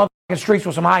 running these motherfucking streets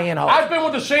with some high-end hoes. I've been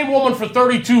with the same woman for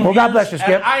 32 years. Well, God bless you,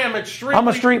 Skip. I am extremely... I'm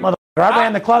a street motherfucker. I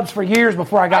ran the clubs for years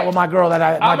before I got with my girl,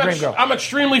 my dream girl. I'm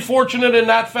extremely fortunate in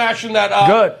that fashion that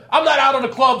good. I'm not out of the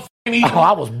club eating. Oh,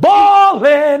 I was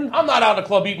balling. I'm not out of the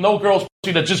club eating no girl's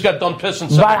pussy that just got done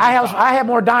pissing. But I had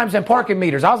more dimes than parking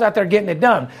meters. I was out there getting it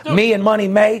done. Dude. Me and Money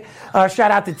May.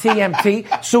 Shout out to TMT.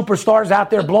 Superstars out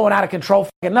there blowing out of control.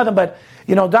 Nothing but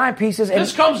dime pieces. And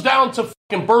this comes down to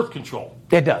fucking birth control.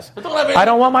 It does. I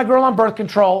don't want my girl on birth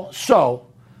control, so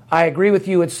I agree with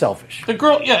you. It's selfish. The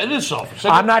girl, it is selfish.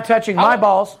 I'm not touching my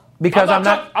balls because I'm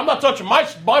not touching my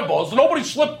balls.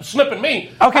 Nobody's snipping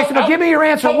me. Okay, so give me your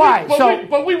answer. Why?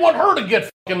 But we want her to get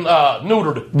fucking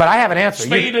neutered. But I have an answer.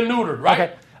 Spayed and neutered, right?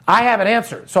 Okay. I have an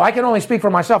answer. So I can only speak for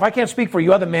myself. I can't speak for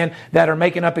you other men that are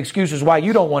making up excuses why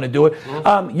you don't want to do it.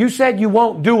 Mm-hmm. You said you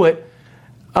won't do it.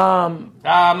 I'm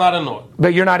not into it.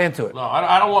 But you're not into it? No,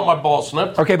 I don't want my balls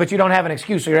snipped. Okay, but you don't have an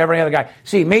excuse, so you're every other guy.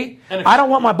 See, me, I don't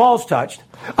want my balls touched.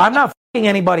 I'm not f***ing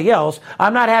anybody else.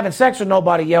 I'm not having sex with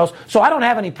nobody else, so I don't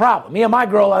have any problem. Me and my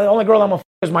girl, the only girl I'm going to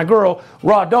f*** is my girl,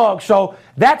 raw dog, so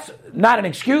that's not an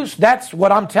excuse. That's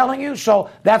what I'm telling you, so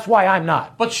that's why I'm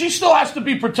not. But she still has to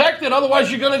be protected, otherwise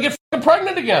you're going to get f***ing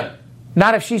pregnant again.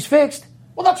 Not if she's fixed.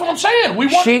 Well, that's what I'm saying.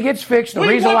 She gets fixed. The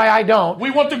reason why I don't.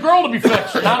 We want the girl to be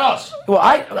fixed, not us.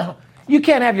 Well, you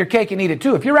can't have your cake and eat it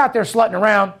too. If you're out there slutting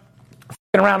around,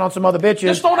 f***ing around on some other bitches.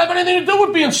 This don't have anything to do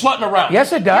with being slutting around.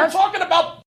 Yes, it does. You're talking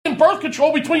about f***ing birth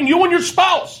control between you and your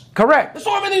spouse. Correct. This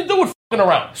don't have anything to do with f***ing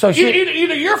around. So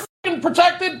either you're f***ing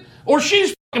protected or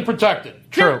she's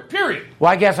protected. True. Period. Well,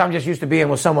 I guess I'm just used to being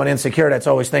with someone insecure that's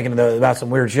always thinking about some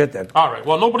weird shit then. All right.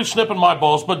 Well, nobody's snipping my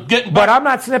balls, but getting back. But I'm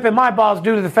not snipping my balls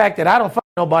due to the fact that I don't fuck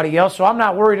nobody else, so I'm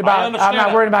not worried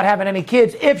about having any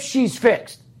kids if she's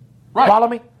fixed. Right. Follow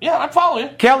me? Yeah, I'm following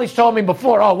you. Kelly's told me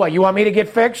before, you want me to get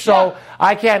fixed so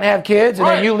I can't have kids, and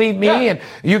then you leave me, and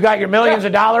you got your millions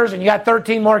of dollars, and you got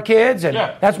 13 more kids, and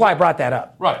that's why I brought that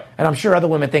up. Right. And I'm sure other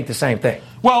women think the same thing.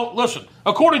 Well, listen,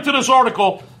 according to this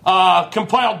article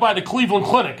compiled by the Cleveland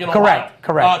Clinic in Ohio.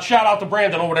 Correct. Shout out to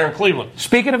Brandon over there in Cleveland.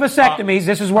 Speaking of vasectomies,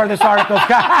 this is where this article's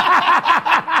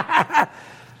got.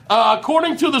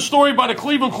 According to the story by the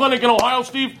Cleveland Clinic in Ohio,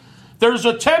 Steve, there's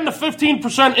a 10 to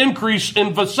 15% increase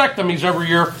in vasectomies every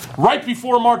year right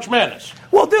before March Madness.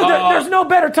 Well, dude, there's no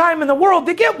better time in the world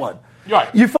to get one.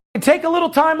 Right. You take a little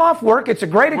time off work. It's a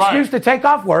great excuse to take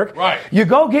off work. Right. You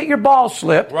go get your balls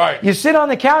slipped. Right. You sit on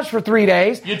the couch for 3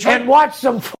 days and watch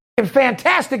some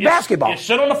fantastic basketball. You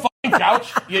sit on the fucking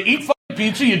couch. You eat fucking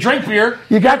pizza. You drink beer.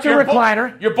 You got your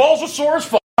recliner. Your balls are sore as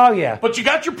fuck. Oh, yeah. But you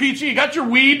got your pizza. You got your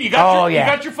weed. You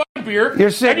got your fucking beer. You're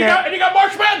sitting and you got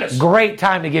March Madness. Great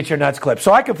time to get your nuts clipped.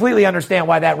 So I completely understand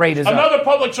why that rate is Another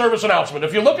public service announcement.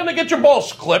 If you're looking to get your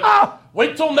balls clipped,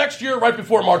 wait till next year right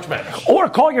before March Madness. Or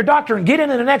call your doctor and get in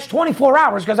the next 24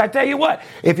 hours, because I tell you what,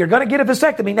 if you're going to get a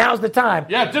vasectomy, now's the time.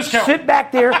 Yeah, discount. Sit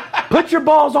back there, put your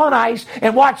balls on ice,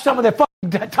 and watch some of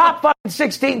the top fucking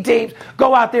 16 teams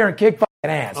go out there and kick fucking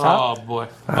ass. Oh, boy.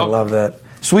 I love that.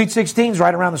 Sweet 16's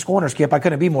right around the corner, Skip. I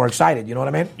couldn't be more excited. You know what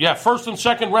I mean? Yeah, first and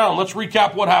second round. Let's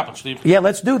recap what happened, Steve. Yeah,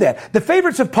 let's do that. The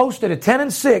favorites have posted a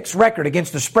 10-6 record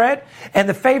against the spread, and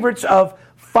the favorites of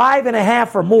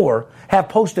 5.5 or more have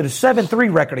posted a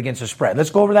 7-3 record against the spread. Let's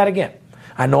go over that again.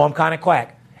 I know I'm kind of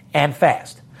quack and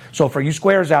fast. So for you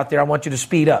squares out there, I want you to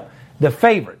speed up. The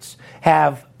favorites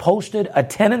have posted a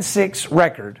 10-6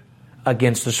 record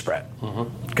against the spread.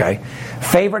 Mm-hmm. Okay?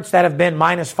 Favorites that have been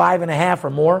minus 5.5 or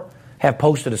more have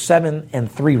posted a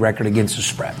 7-3 record against the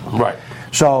spread. Right.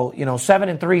 So,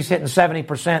 7-3 is hitting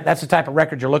 70%. That's the type of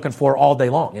record you're looking for all day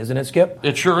long, isn't it, Skip?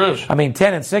 It sure is. I mean,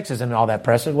 10-6 isn't all that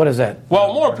impressive. What is that?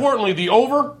 Well, more importantly, the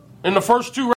over in the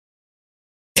first two rounds.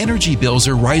 Energy bills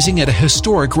are rising at a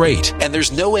historic rate, and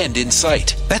there's no end in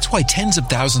sight. That's why tens of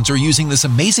thousands are using this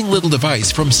amazing little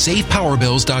device from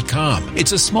SavePowerBills.com.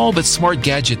 It's a small but smart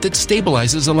gadget that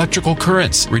stabilizes electrical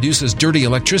currents, reduces dirty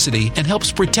electricity, and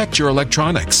helps protect your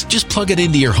electronics. Just plug it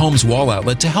into your home's wall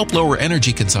outlet to help lower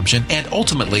energy consumption and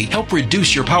ultimately help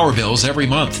reduce your power bills every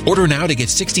month. Order now to get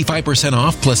 65%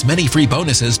 off plus many free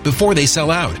bonuses before they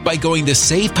sell out by going to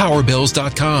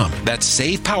SavePowerBills.com. That's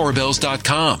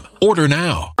SavePowerBills.com. Order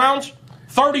now. Rounds,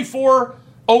 34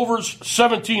 overs,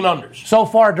 17 unders. So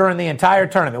far during the entire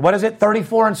tournament. What is it,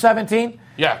 34 and 17?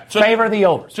 Yeah. Favor the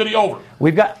overs. To the over.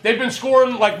 They've been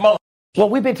scoring like months. Well,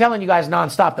 we've been telling you guys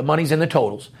nonstop the money's in the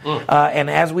totals. And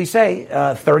as we say,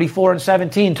 34 and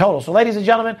 17 total. So, ladies and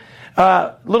gentlemen,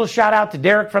 little shout out to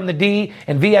Derek from the D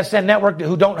and VSN Network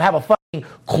who don't have a fucking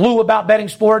clue about betting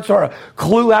sports or a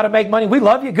clue how to make money. We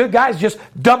love you. Good guys, just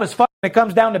dumb as fuck when it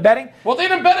comes down to betting. Well, they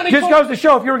didn't bet any. Just goes to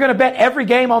show if you were going to bet every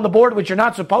game on the board, which you're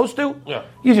not supposed to,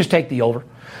 you just take the over.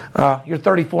 You're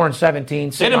 34 and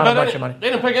 17, sitting on a bunch of money.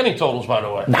 They didn't pick any totals, by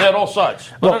the way. They had all sides.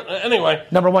 But anyway,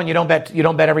 number one, you don't bet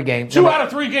every game. Two out of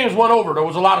three games went over. There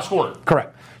was a lot of scoring.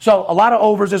 Correct. So a lot of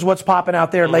overs is what's popping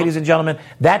out there, ladies and gentlemen.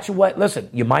 That's what, listen,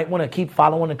 you might want to keep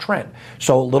following a trend.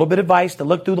 So a little bit of advice to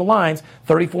look through the lines,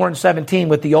 34 and 17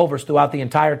 with the overs throughout the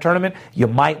entire tournament. You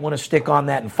might want to stick on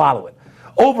that and follow it.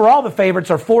 Overall, the favorites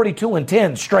are 42 and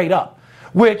 10 straight up,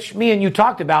 which me and you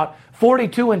talked about.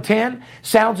 42 and 10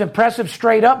 sounds impressive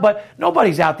straight up, but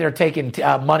nobody's out there taking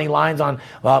money lines on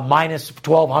minus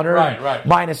 1,200,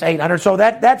 minus 800. So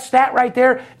that stat right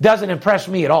there doesn't impress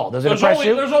me at all. Does it impress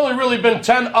you? There's only really been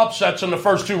 10 upsets in the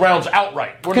first two rounds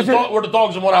outright. We're the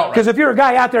dogs have won outright. Because if you're a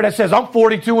guy out there that says, I'm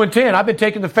 42 and 10, I've been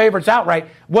taking the favorites outright,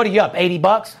 what are you up,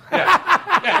 $80?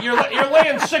 Yeah, you're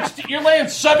laying 60. You're laying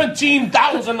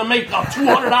 $17,000 to make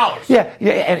 $200.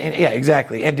 Yeah,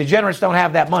 exactly. And degenerates don't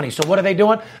have that money. So what are they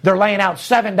doing? They're laying out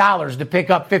 $7 to pick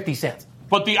up 50 cents.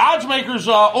 But the odds makers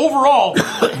overall,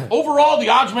 the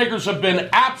odds makers have been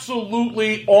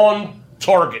absolutely on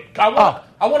target. I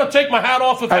want to take my hat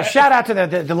off. Shout out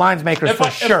to the lines makers for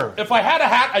sure. If I had a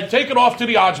hat, I'd take it off to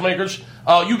the odds makers.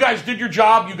 You guys did your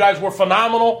job. You guys were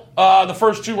phenomenal the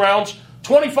first two rounds.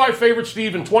 25 favorites,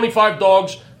 Steve, and 25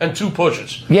 dogs and 2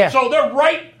 pushes. Yeah. So they're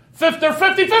right. They're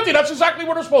 50-50. That's exactly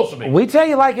where they're supposed to be. We tell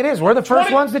you like it is. We're the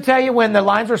first ones to tell you when the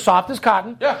lines are soft as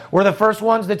cotton. Yeah. We're the first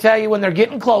ones to tell you when they're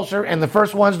getting closer, and the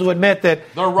first ones to admit that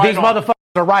these motherfuckers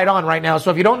are right on right now. So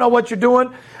if you don't know what you're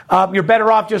doing, you're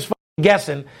better off just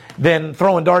guessing than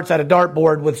throwing darts at a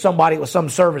dartboard with somebody with some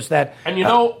service that. And you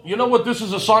know what this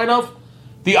is a sign of?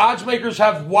 The odds makers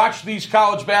have watched these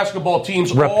college basketball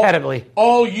teams repetitively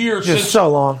all year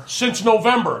since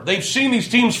November. They've seen these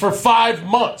teams for 5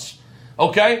 months.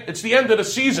 Okay? It's the end of the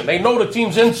season. They know the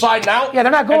team's inside and out. Yeah,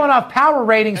 they're not going off power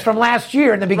ratings from last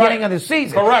year in the beginning of the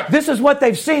season. Correct. This is what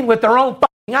they've seen with their own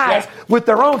fucking eyes, with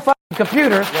their own fucking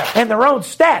computers, and their own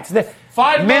stats.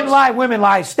 Men lie, women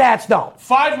lie, stats don't.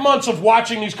 5 months of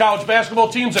watching these college basketball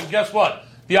teams, and guess what?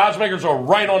 The odds makers are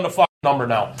right on the fucking number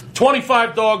now.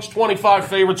 25 dogs, 25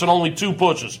 favorites, and only 2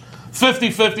 pushes.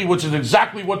 50-50, which is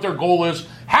exactly what their goal is.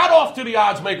 Hat off to the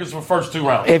odds makers for the first 2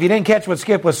 rounds. If you didn't catch what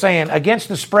Skip was saying, against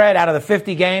the spread out of the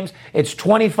 50 games, it's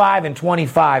 25 and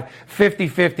 25, 50-50.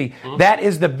 Mm-hmm. That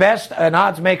is the best an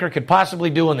odds maker could possibly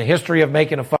do in the history of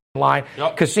making a fucking line.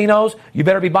 Yep. Casinos, you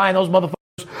better be buying those motherfuckers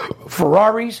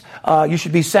Ferraris. You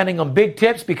should be sending them big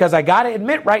tips because I got to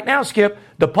admit right now, Skip,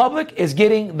 the public is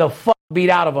getting the fuck beat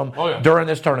out of them during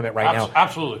this tournament now.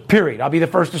 Absolutely. Period. I'll be the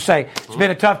first to say it's been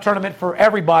a tough tournament for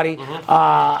everybody.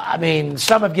 I mean,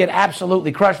 some have get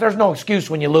absolutely crushed. There's no excuse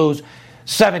when you lose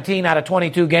 17 out of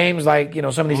 22 games like,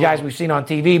 some of these guys we've seen on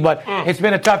TV, but it's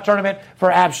been a tough tournament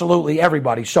for absolutely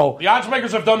everybody. So the odds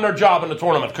makers have done their job in the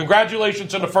tournament.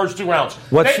 Congratulations in the first 2 rounds.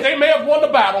 They may have won the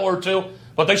battle or two,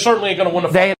 but they certainly ain't going to win the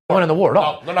fight. They ain't winning the war.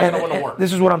 No, they're not going to win the war.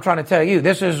 This is what I'm trying to tell you.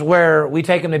 This is where we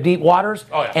take them to deep waters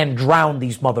and drown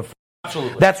these motherfuckers.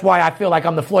 Absolutely. That's why I feel like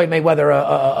I'm the Floyd Mayweather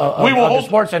of the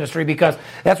sports industry, because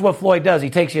that's what Floyd does. He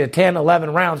takes you to 10,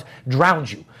 11 rounds,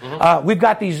 drowns you. We've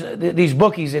got these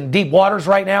bookies in deep waters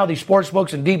right now, these sports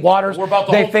books in deep waters.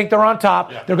 They think they're on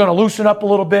top. Yeah. They're going to loosen up a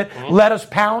little bit, let us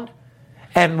pound,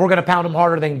 and we're going to pound them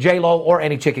harder than J-Lo or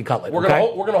any chicken cutlet. We're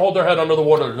going to hold their head under the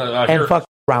water. And fuck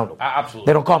around them. Absolutely.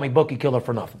 They don't call me bookie killer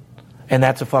for nothing. And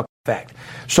that's a fucking fact.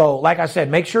 So, like I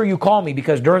said, make sure you call me,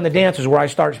 because during the dance is where I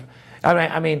start.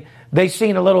 I mean, they've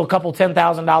seen a couple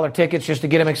 $10,000 tickets just to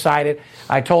get them excited.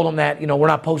 I told them that, we're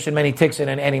not posting many tickets in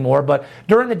anymore. But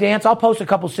during the dance, I'll post a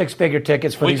couple 6-figure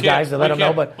tickets for these guys to let them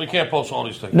know. But we can't post all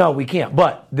these tickets. No, we can't.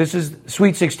 But this is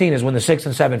Sweet 16 is when the 6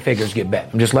 and 7 figures get bet.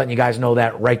 I'm just letting you guys know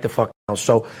that right the fuck now.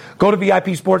 So go to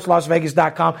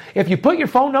VIPSportsLasVegas.com. If you put your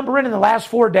phone number in the last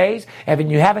 4 days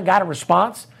and you haven't got a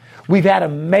response, we've had a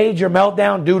major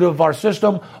meltdown due to our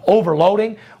system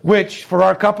overloading, which for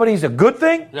our company is a good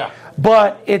thing,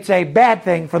 but it's a bad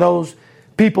thing for those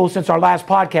people since our last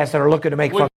podcast that are looking to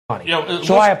make fucking money.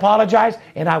 So I apologize,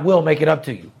 and I will make it up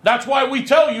to you. That's why we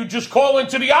tell you, just call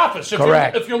into the office.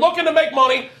 Correct. If you're looking to make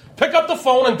money, pick up the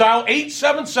phone and dial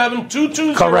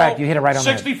 877-220-6540. Correct. You hit it right on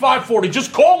that.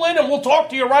 Just call in and we'll talk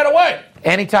to you right away.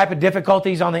 Any type of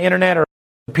difficulties on the internet or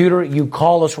computer, you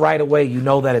call us right away. You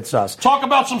know that it's us. Talk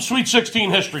about some Sweet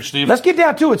 16 history, Steve. Let's get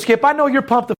down to it, Skip. I know you're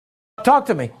pumped. Talk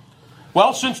to me.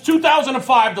 Well, since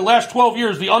 2005, the last 12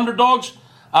 years, the underdogs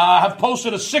have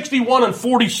posted a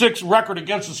 61-46 record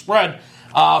against the spread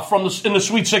in the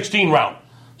Sweet 16 round.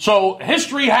 So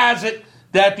history has it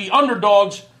that the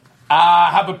underdogs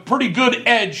have a pretty good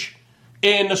edge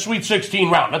in the Sweet 16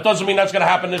 round. That doesn't mean that's going to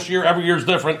happen this year. Every year is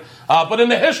different. But in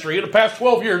the history, in the past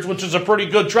 12 years, which is a pretty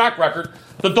good track record,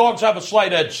 the dogs have a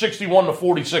slight edge,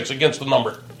 61-46 against the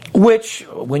number. Which,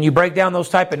 when you break down those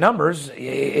type of numbers,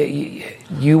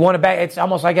 you want to back. It's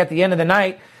almost like at the end of the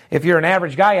night, if you're an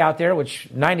average guy out there, which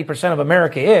 90% of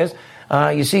America is,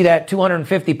 you see that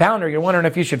 250-pounder, you're wondering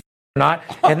if you should or not.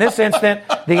 In this instant,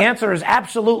 the answer is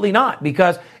absolutely not,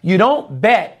 because you don't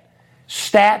bet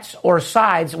stats or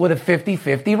sides with a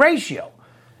 50-50 ratio.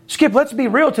 Skip, let's be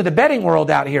real to the betting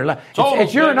world out here.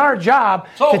 It's your and our job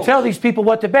to tell these people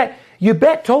what to bet. You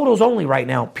bet totals only right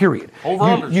now, period.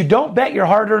 You don't bet your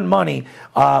hard-earned money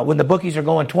when the bookies are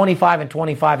going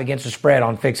 25-25 against the spread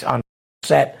on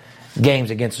set games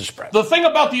against the spread. The thing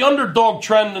about the underdog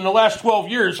trend in the last 12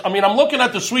 years, I mean, I'm looking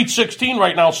at the Sweet 16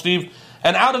 right now, Steve,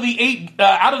 and out of the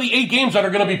eight games that are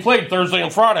going to be played Thursday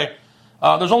and Friday,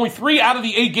 there's only 3 out of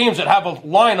the 8 games that have a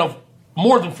line of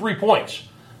more than 3 points.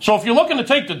 So if you're looking to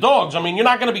take the dogs, I mean, you're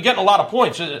not going to be getting a lot of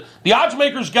points. The odds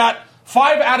makers got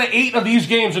 5 out of 8 of these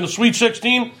games in the Sweet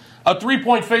 16, a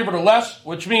 3-point favorite or less,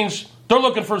 which means they're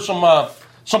looking for some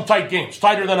tight games,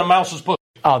 tighter than a mouse's pussy.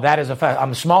 Oh, that is a fact.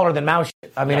 I'm smaller than mouse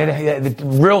shit. I mean,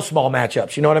 real small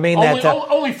matchups. You know what I mean?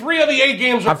 Only 3 of the 8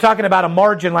 games. I'm talking about a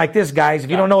margin like this, guys.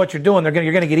 If you don't know what you're doing, you're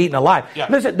going to get eaten alive. Yeah.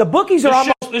 Listen, the bookies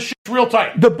are this shit's real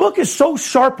tight. The book is so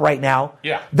sharp right now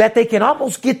that they can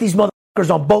almost get these motherfuckers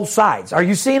on both sides. Are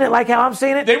you seeing it like how I'm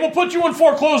seeing it? They will put you in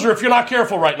foreclosure if you're not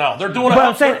careful right now. They're doing a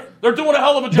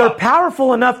hell of a job. They're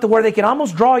powerful enough to where they can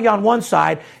almost draw you on one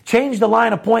side, change the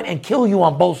line of point, and kill you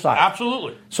on both sides.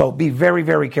 Absolutely. So be very,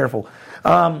 very careful.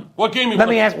 What game? Let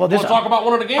me ask. Well, want to talk about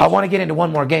one of the games? I want to get into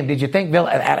one more game. Did you think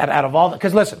Villa, out of all,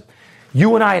 because listen,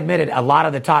 you and I admitted a lot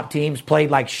of the top teams played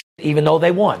like shit, even though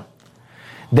they won.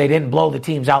 They didn't blow the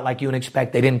teams out like you would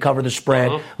expect. They didn't cover the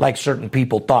spread like certain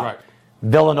people thought. Right.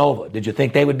 Villanova, did you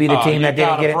think they would be the team that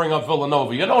didn't get in? You got to bring up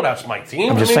Villanova. You know that's my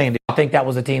team. I'm just saying, did you think that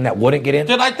was a team that wouldn't get in?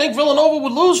 Did I think Villanova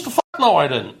would lose? No, I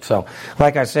didn't. So,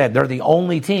 like I said, they're the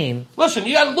only team. Listen,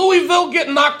 you got Louisville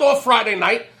getting knocked off Friday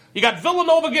night. You got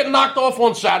Villanova getting knocked off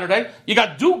on Saturday. You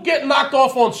got Duke getting knocked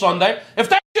off on Sunday. If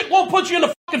that shit won't put you in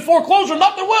the fucking foreclosure,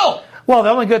 nothing will. Well,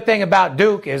 the only good thing about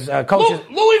Duke is coaches.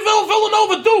 Louisville,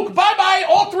 Villanova, Duke. Bye-bye,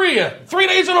 all three of you. 3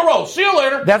 days in a row. See you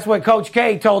later. That's what Coach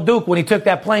K told Duke when he took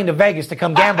that plane to Vegas to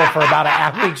come gamble for about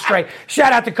a week straight.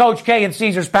 Shout out to Coach K in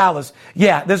Caesar's Palace.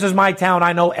 Yeah, this is my town.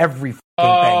 I know every fucking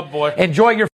thing. Oh, boy.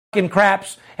 Enjoy your fucking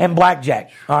craps and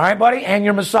blackjack. All right, buddy? And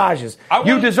your massages.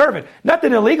 You deserve it.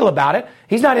 Nothing illegal about it.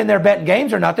 He's not in there betting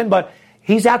games or nothing, but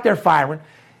he's out there firing.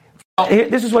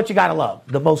 This is what you got to love.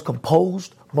 The most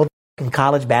composed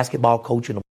college basketball coach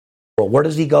in the world. Where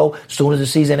does he go as soon as the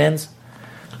season ends?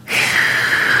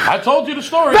 I told you the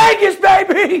story. Vegas,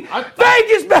 baby!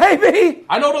 Vegas, baby!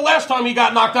 I know the last time he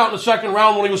got knocked out in the second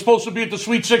round when he was supposed to be at the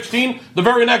Sweet 16, the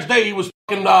very next day he was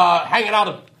fucking hanging out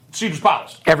at Caesar's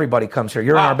Palace. Everybody comes here.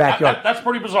 You're in our backyard. That's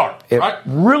pretty bizarre. It right?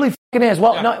 really fucking is.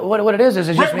 Well, no, what it is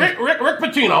just Rick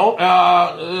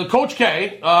Pitino, Coach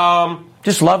K.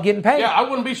 Just love getting paid. Yeah, I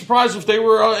wouldn't be surprised if they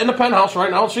were in the penthouse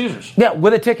right now at Caesars. Yeah,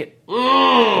 with a ticket.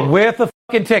 With a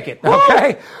fucking ticket,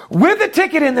 okay? With a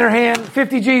ticket in their hand,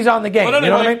 50 G's on the game. But anyway, you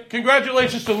know what I mean?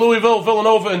 Congratulations to Louisville,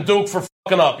 Villanova, and Duke for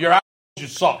fucking up. Your you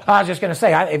suck. I was just going to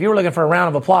say, if you were looking for a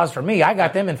round of applause for me, I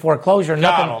got them in foreclosure.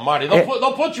 God almighty.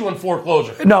 They'll put you in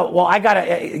foreclosure. No, well,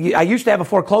 I used to have a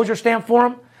foreclosure stamp for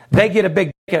them. They get a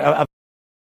big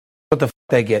what the fuck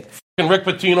they get? Fucking Rick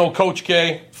Pitino, Coach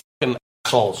K, fucking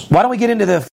assholes. Why don't we get into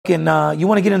the fucking, you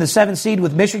want to get into the 7th seed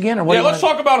with Michigan? Or what? Yeah, let's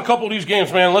talk about a couple of these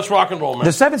games, man. Let's rock and roll, man.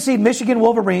 The 7th seed Michigan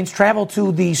Wolverines travel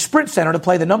to the Sprint Center to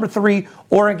play the number 3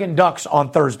 Oregon Ducks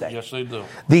on Thursday. Yes, they do.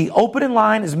 The opening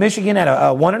line is Michigan at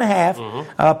a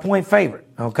 1.5 point favorite,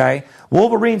 okay?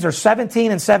 Wolverines are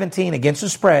 17-17 against the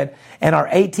spread and are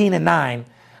 18-9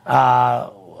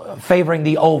 favoring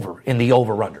the over in the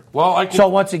over-under. Well, So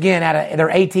once again, they're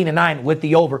 18-9 with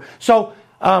the over. So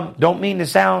don't mean to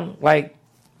sound like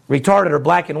retarded or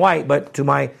black and white, but to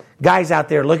my guys out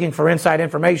there looking for inside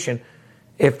information,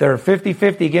 if they're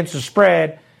 50-50 against the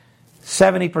spread,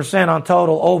 70% on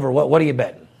total over, what are you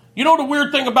betting? You know the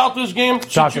weird thing about this game,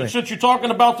 since you're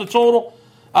talking about the total?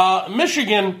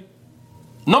 Michigan,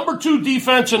 number 2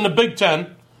 defense in the Big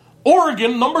Ten.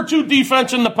 Oregon, number 2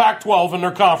 defense in the Pac-12 in their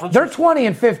conference. They're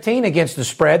 20-15 against the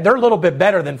spread. They're a little bit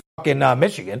better than fucking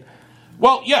Michigan.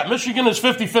 Well, yeah, Michigan is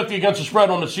 50-50 against the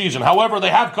spread on the season. However, they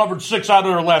have covered 6 out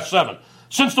of their last 7.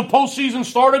 Since the postseason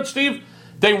started, Steve,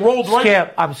 they rolled right.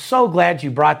 Skip, I'm so glad you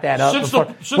brought that up.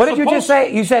 What did you just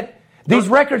say? You said these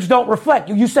records don't reflect.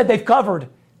 You said they've covered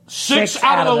 6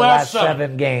 out of the last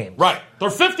 7 games. Right. They're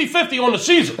 50-50 on the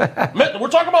season. We're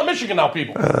talking about Michigan now,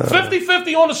 people.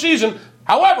 50-50 on the season.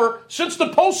 However, since the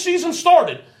postseason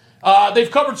started,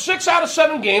 they've covered 6 out of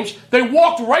 7 games. They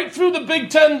walked right through the Big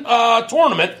Ten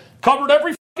tournament, covered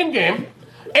every fucking game,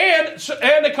 and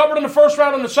they covered in the first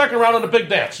round and the second round in the Big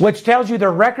Dance. Which tells you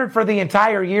their record for the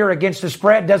entire year against the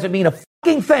spread doesn't mean a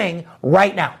fucking thing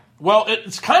right now. Well,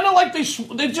 it's kind of like they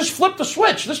just flipped the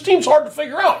switch. This team's hard to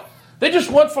figure out. They just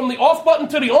went from the off button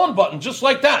to the on button, just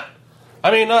like that. I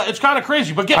mean, it's kind of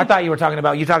crazy. But I thought you were talking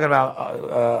about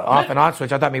off and on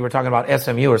switch. I thought maybe you were talking about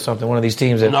SMU or something. One of these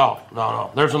teams.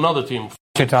 No. There's another team.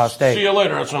 Wichita State. See you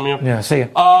later, SMU. Yeah, see you.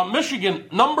 Michigan,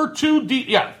 number 2,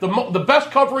 the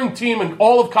best covering team in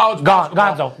all of college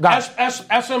basketball.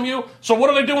 Gonzo. SMU. So what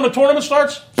do they do when the tournament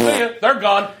starts? See ya. They're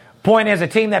gone. Point is, a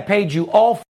team that paid you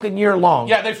all fucking year long.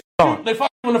 Yeah, they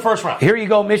fucked you in the first round. Here you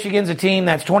go. Michigan's a team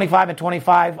that's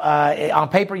 25-25. On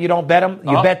paper, you don't bet them.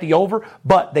 You bet the over,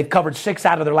 but they've covered 6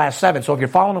 out of their last 7. So if you're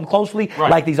following them closely,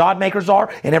 like these odd makers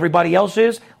are and everybody else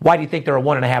is, why do you think they're a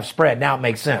 1.5 spread? Now it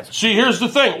makes sense. See, here's the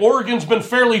thing. Oregon's been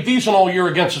fairly decent all year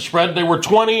against the spread. They were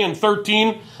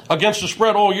 20-13 against the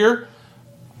spread all year.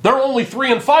 They're only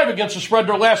 3-5 against the spread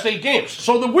their last 8 games.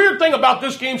 So the weird thing about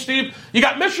this game, Steve, you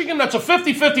got Michigan that's a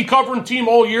 50-50 covering team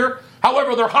all year.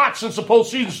 However, they're hot since the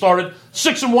postseason started,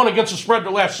 6-1 against the spread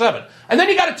their last 7. And then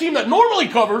you got a team that normally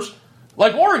covers,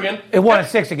 like Oregon. It won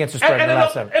 6 against the spread in the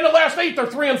last 7. In the last 8, they're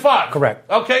 3-5. Correct.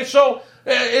 Okay, so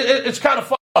it's kind of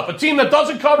fucked up. A team that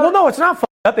doesn't cover. Well, no, it's not fucked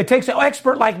up. It takes an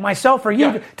expert like myself or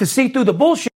you to see through the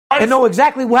bullshit. And know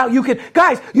exactly how you can,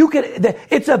 guys.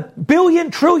 It's a $1 billion,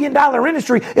 $1 trillion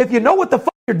industry. If you know what the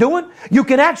fuck you're doing, you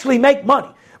can actually make money.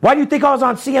 Why do you think I was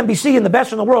on CNBC and the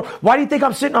best in the world? Why do you think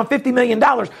I'm sitting on $50 million?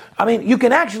 I mean, you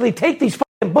can actually take these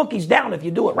fucking bookies down if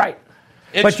you do it right.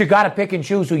 But you got to pick and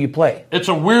choose who you play. It's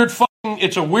a weird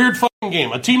fucking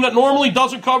game. A team that normally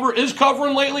doesn't cover is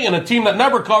covering lately, and a team that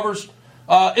never covers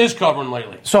is covering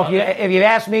lately. So if you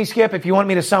ask me, Skip, if you want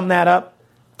me to sum that up,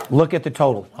 look at the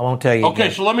total. I won't tell you. Okay,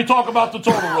 so let me talk about the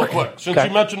total real quick, since you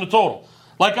mentioned the total.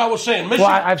 Like I was saying,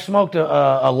 Michigan. Well, I've smoked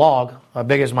a log,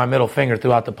 big as my middle finger,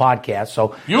 throughout the podcast.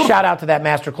 So shout out to that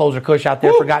master closer Kush out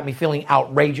there for got me feeling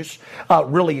outrageous,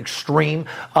 really extreme,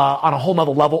 on a whole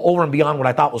nother level, over and beyond what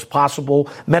I thought was possible.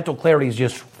 Mental clarity is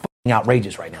just fucking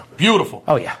outrageous right now. Beautiful.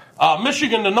 Oh, yeah.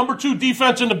 Michigan, the number 2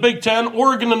 defense in the Big Ten.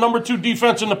 Oregon, the number 2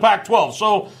 defense in the Pac-12.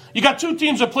 So you got 2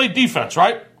 teams that play defense,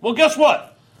 right? Well, guess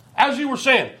what? As you were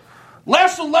saying,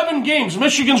 last 11 games,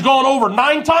 Michigan's gone over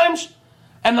 9 times.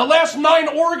 And the last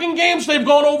 9 Oregon games, they've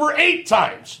gone over 8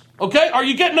 times. Okay? Are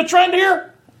you getting the trend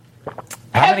here?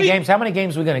 How many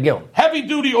games are we going to give them?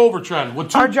 Heavy-duty over trend.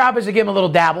 With Our job is to give them a little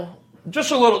dabble. Just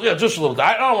a little.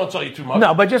 I don't want to tell you too much.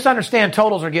 No, but just understand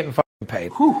totals are getting fucking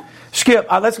paid. Whew. Skip,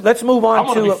 let's move on I'm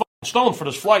going to be fucking stoned for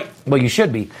this flight. Well, you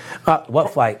should be.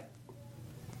 What flight?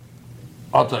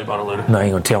 I'll tell you about it later. No, you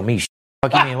ain't going to tell me.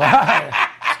 What you mean?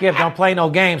 Skip, don't play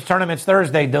no games. Tournament's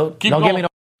Thursday, dude. Don't give me no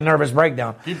nervous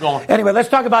breakdown. Keep going. Anyway, let's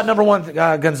talk about number 1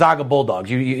 Gonzaga Bulldogs.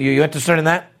 You interested in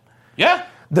that? Yeah.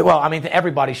 Well, I mean,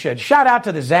 everybody should. Shout out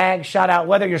to the Zags. Shout out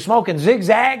whether you're smoking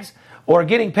zigzags or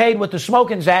getting paid with the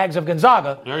smoking zags of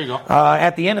Gonzaga. There you go.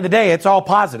 At the end of the day, it's all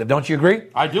positive. Don't you agree?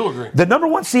 I do agree. The number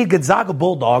 1 seed Gonzaga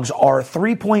Bulldogs are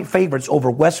 3-point favorites over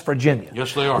West Virginia.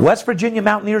 Yes, they are. West Virginia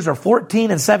Mountaineers are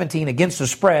 14-17 against the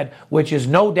spread, which is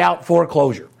no doubt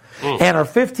foreclosure, and are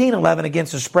 15-11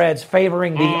 against the spreads,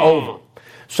 favoring the over.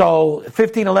 So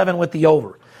 15-11 with the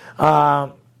over.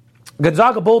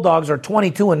 Gonzaga Bulldogs are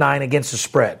 22-9 against the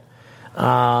spread.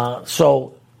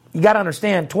 So you got to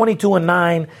understand,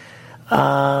 22-9,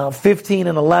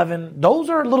 15-11. Those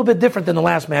are a little bit different than the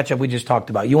last matchup we just talked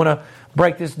about. You want to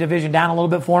break this division down a little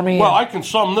bit for me? Well, I can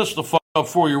sum this the fuck up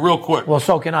for you real quick. Well,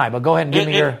 so can I. But go ahead and give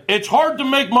me your. It's hard to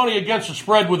make money against the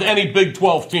spread with any Big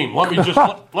 12 team. Let me just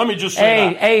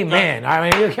say that. Amen. I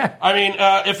mean,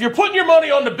 if you're putting your money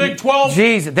on the Big 12,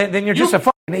 jeez, then you're just a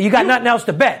fucking. You got nothing else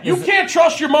to bet. You can't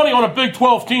trust your money on a Big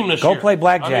 12 team this year. Go play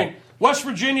blackjack. I mean, West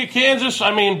Virginia, Kansas.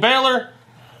 I mean, Baylor.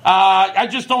 I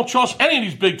just don't trust any of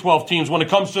these Big 12 teams when it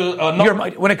comes to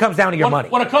when it comes down to your money.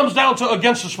 When it comes down to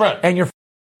against the spread. And you're.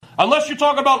 Unless you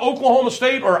talk about Oklahoma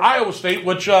State or Iowa State,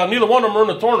 which neither one of them are in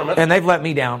the tournament. And they've let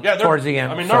me down towards the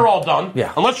end. I mean, they're all done.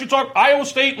 Yeah. Unless you talk Iowa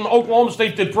State and Oklahoma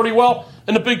State did pretty well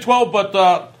in the Big 12,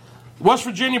 but West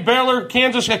Virginia, Baylor,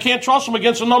 Kansas, I can't trust them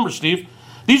against the numbers, Steve.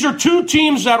 These are 2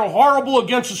 teams that are horrible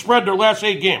against the spread their last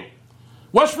 8 games.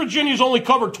 West Virginia's only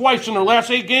covered twice in their last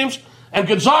 8 games, and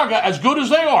Gonzaga, as good as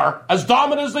they are, as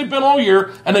dominant as they've been all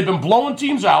year, and they've been blowing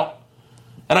teams out,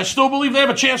 and I still believe they have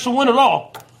a chance to win it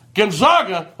all.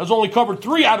 Gonzaga has only covered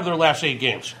 3 out of their last 8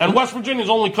 games, and West Virginia's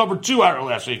only covered 2 out of their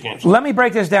last 8 games. Let me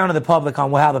break this down to the public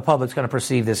on how the public's going to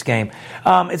perceive this game.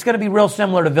 It's going to be real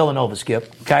similar to Villanova,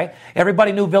 Skip, okay?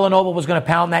 Everybody knew Villanova was going to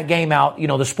pound that game out. You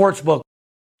know, the sports book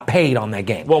paid on that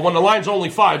game. Well, when the line's only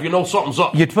 5, you know something's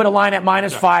up. You put a line at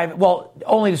 -5. Well,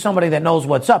 only to somebody that knows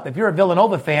what's up. If you're a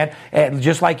Villanova fan,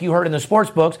 just like you heard in the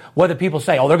sports books, what do people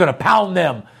say? Oh, they're going to pound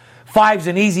them. 5's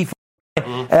an easy.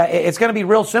 It's going to be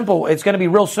real simple. It's going to be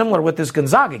real similar with this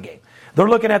Gonzaga game. They're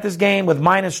looking at this game with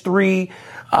 -3.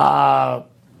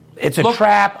 It's a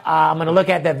trap. I'm going to look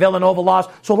at that Villanova loss.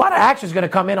 So a lot of action is going to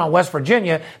come in on West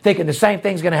Virginia, thinking the same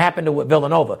thing's going to happen to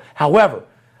Villanova. However,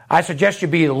 I suggest you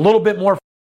be a little bit more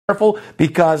careful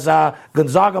because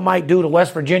Gonzaga might do to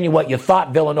West Virginia what you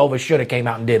thought Villanova should have came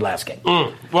out and did last game.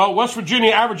 Well, West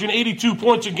Virginia averaging 82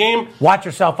 points a game. Watch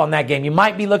yourself on that game. You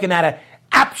might be looking at an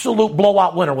absolute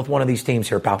blowout winner with one of these teams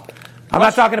here, pal. I'm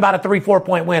not talking about a 3-4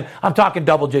 point win. I'm talking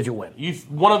double-digit win.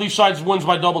 One of these sides wins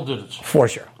by double digits. For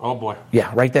sure. Oh, boy. Yeah,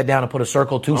 write that down and put a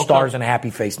circle, 2 stars, and a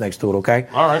happy face next to it, okay?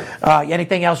 All right.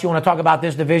 Anything else you want to talk about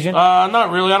this division?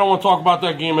 Not really. I don't want to talk about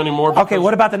that game anymore. Okay,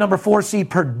 what about the number 4 seed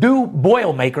Purdue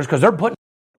Boilermakers? Because they're putting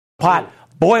pot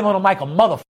boiling them like a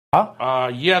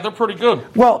motherfucker. Yeah, they're pretty good.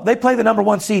 Well, they play the number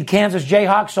 1 seed Kansas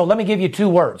Jayhawks, so let me give you 2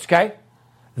 words, okay?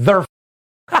 They're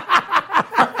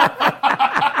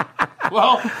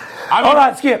Well, hold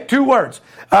on, Skip. 2 words.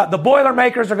 The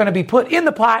Boilermakers are going to be put in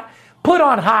the pot, put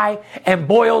on high, and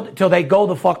boiled till they go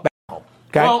the fuck back home.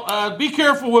 Okay? Well, be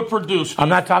careful with Purdue, Steve. I'm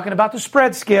not talking about the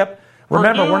spread, Skip.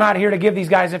 Remember, we're not here to give these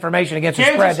guys information against the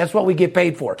spread. That's what we get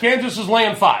paid for. Kansas is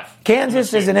laying 5.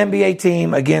 Kansas is an NBA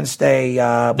team against a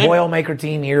Boilermaker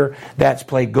team here that's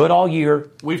played good all year.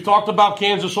 We've talked about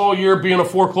Kansas all year being a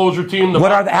foreclosure team.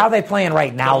 How are they playing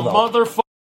right now, though? Motherfuckers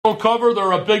don't cover.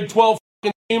 They're a Big 12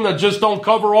 team that just don't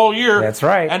cover all year. That's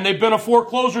right. And they've been a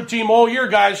foreclosure team all year,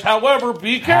 guys. However,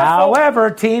 be careful. However,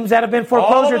 teams that have been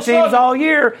foreclosure teams all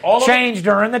year change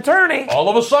during the tourney. All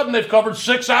of a sudden, they've covered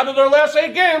 6 out of their last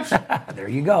 8 games. There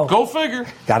you go. Go figure.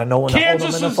 Got to know when to hold them and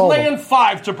Kansas is fold laying them.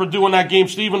 5 to Purdue in that game,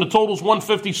 Steve, and the total's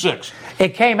 156. It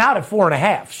came out at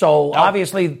 4.5, so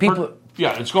obviously people...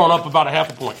 Yeah, it's gone up about a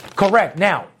half a point. Correct.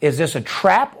 Now, is this a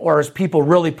trap, or is people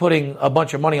really putting a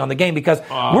bunch of money on the game? Because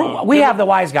we have the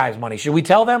wise guys' money. Should we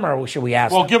tell them, or should we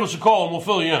ask them? Well, give us a call, and we'll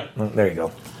fill you in. There you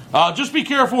go. Just be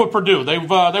careful with Purdue. They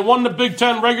won the Big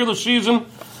Ten regular season.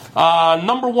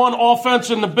 Number 1 offense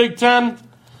in the Big Ten.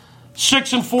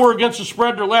 6-4 against the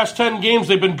spread. Their last 10 games,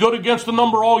 they've been good against the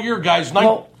number all year, guys.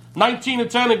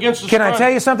 19-10 against the spread. Can I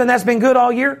tell you something that's been good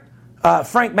all year?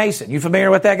 Frank Mason. You familiar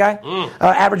with that guy?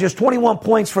 Averages 21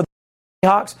 points for the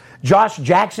Seahawks. Josh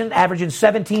Jackson averaging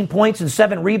 17 points and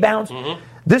 7 rebounds.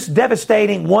 This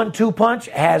devastating 1-2 punch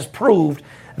has proved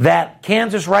that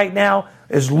Kansas right now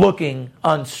is looking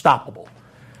unstoppable.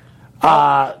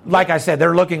 Like I said,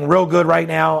 they're looking real good right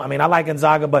now. I mean, I like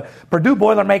Gonzaga, but Purdue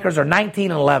Boilermakers are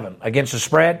 19-11 against the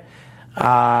spread.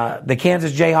 The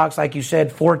Kansas Jayhawks, like you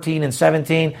said,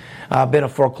 14-17, been a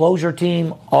foreclosure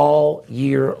team all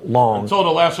year long. Until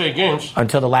the last 8 games.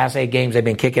 Until the last 8 games, they've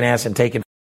been kicking ass and taking.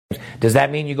 Does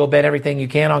that mean you go bet everything you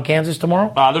can on Kansas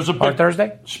tomorrow? Or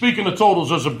Thursday? Speaking of totals,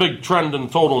 there's a big trend in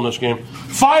total in this game.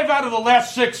 5 out of the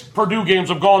last 6 Purdue games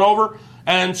have gone over,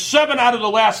 and 7 out of the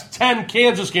last 10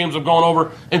 Kansas games have gone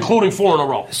over, including 4 in a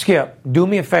row. Skip, do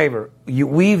me a favor.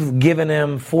 We've given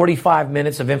them 45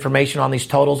 minutes of information on these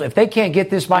totals. If they can't get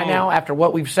this by now, after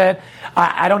what we've said,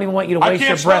 I don't even want you to waste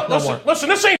your breath no more. Listen,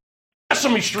 this ain't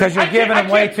Sesame Street. Because you're giving them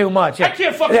way too much. I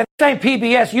can't fucking... This ain't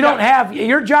PBS. You don't have...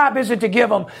 Your job isn't to give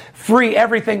them free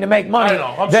everything to make money. I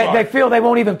know. I'm sorry. They feel they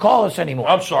won't even call us anymore.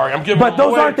 I'm sorry. I'm giving But them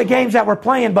those aren't the games that we're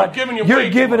playing, but you're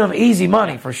giving them easy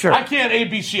money for sure. I can't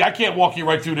ABC. I can't walk you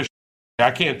right through this.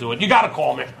 I can't do it. You got to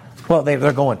call me. Well,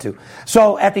 they're going to.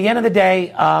 So at the end of the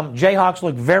day, Jayhawks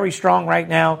look very strong right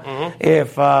now.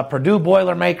 If Purdue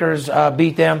Boilermakers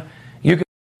beat them, you can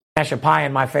smash a pie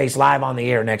in my face live on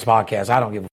the air next podcast. I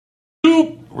don't give a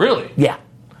Really? Yeah.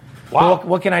 Wow. So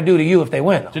what can I do to you if they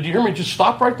win? Did you hear me just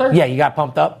stop right there? Yeah, you got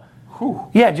pumped up? Whew.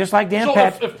 Yeah, just like Dan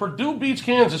Pat. So if Purdue beats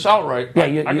Kansas outright,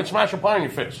 I can smash a pie in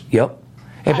your face. Yep.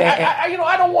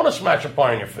 I don't want to smash a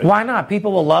pie in your face. Why not?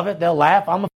 People will love it. They'll laugh. It's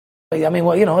all good. I mean,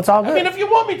 if you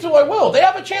want me to, I will. They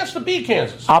have a chance to beat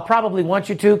Kansas. I'll probably want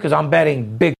you to because I'm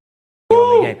betting big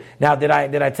on the game. Now, did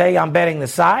I tell you I'm betting the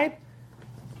side,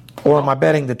 or am I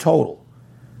betting the total?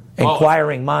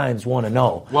 Inquiring minds want to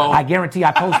know. Well, I guarantee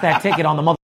I post that ticket on the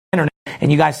mother internet,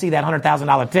 and you guys see that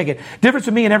 $100,000 ticket. Difference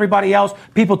with me and everybody else,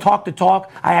 people talk the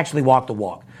talk. I actually walk the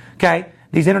walk. Okay?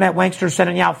 These internet wanksters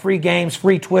sending you out free games,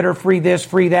 free Twitter, free this,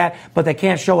 free that, but they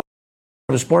can't show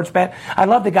the sports bet. I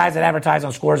love the guys that advertise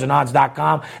on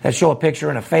scoresandodds.com that show a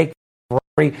picture in a fake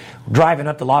Ferrari driving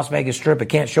up the Las Vegas Strip but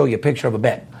can't show you a picture of a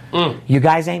bet. You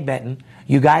guys ain't betting.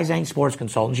 You guys ain't sports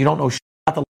consultants. You don't know shit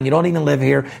about the line. You don't even live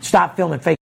here. Stop filming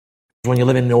fake when you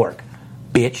live in Newark.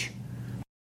 Bitch.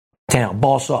 Town.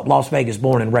 Boss up. Las Vegas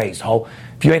born and raised, ho.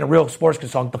 If you ain't a real sports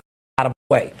consultant, get the out of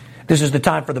the way. This is the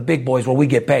time for the big boys where we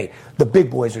get paid. The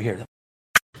big boys are here.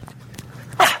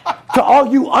 To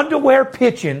all you underwear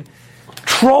pitching,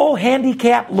 troll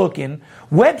handicap looking,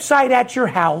 website at your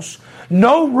house,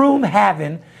 no room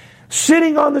having,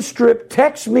 sitting on the strip,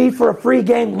 text me for a free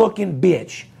game looking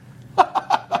bitch.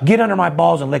 Get under my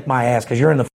balls and lick my ass because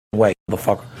you're in the way,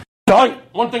 motherfucker.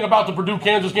 One thing about the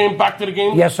Purdue-Kansas game, back to the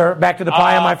game. Yes, sir. Back to the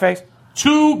pie on my face.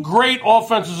 2 great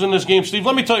offenses in this game, Steve.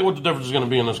 Let me tell you what the difference is going to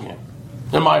be in this game,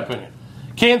 in my opinion.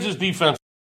 Kansas defense,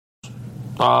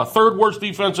 3rd worst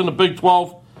defense in the Big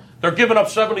 12. They're giving up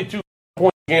 72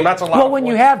 points a game. That's a lot. Well, when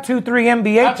you have 2-3 NBA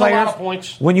players, that's a lot of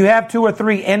points. When you have 2 or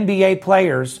 3 NBA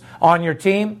players on your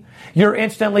team, you're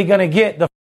instantly going to get the.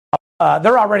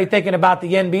 They're already thinking about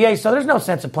the NBA, so there's no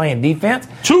sense of playing defense.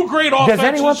 2 great offenses. Does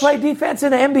anyone play defense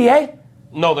in the NBA?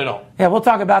 No, they don't. Yeah, we'll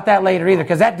talk about that later either,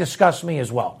 because that disgusts me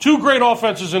as well. 2 great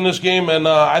offenses in this game, and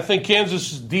I think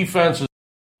Kansas' defense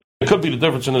could be the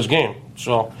difference in this game.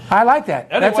 So I like that.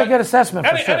 Anyway, that's a good assessment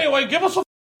for sure. Anyway, give us a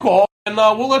call, and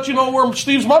we'll let you know where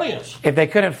Steve's money is. If they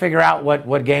couldn't figure out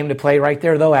what game to play right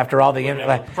there, though, after all the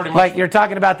like you're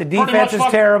talking about the defense is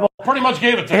terrible. Pretty much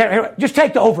gave it to you. Just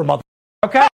take the over, mother.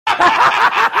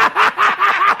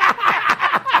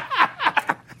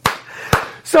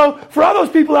 So for all those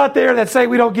people out there that say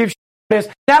we don't give this,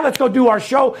 now let's go do our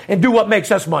show and do what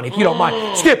makes us money, if you don't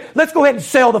mind. Skip, let's go ahead and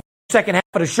sell the second half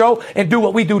of the show and do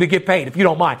what we do to get paid, if you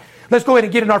don't mind. Let's go ahead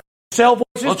and get in our sell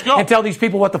voices. Let's go. And tell these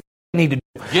people what the need to do.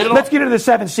 Let's get into the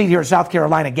 7th seed here at South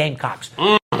Carolina Gamecocks.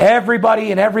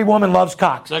 Everybody and every woman loves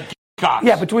cocks. Cocks.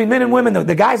 Yeah, between men and women,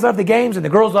 the guys love the games and the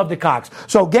girls love the cocks.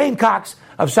 So Gamecocks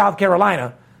of South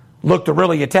Carolina look to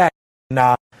really attack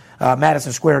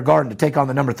Madison Square Garden to take on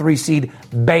the number 3 seed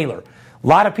Baylor. A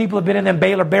lot of people have been in them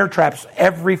Baylor bear traps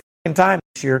every time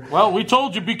this year. Well, we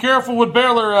told you, be careful with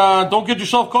Baylor. Don't get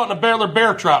yourself caught in a Baylor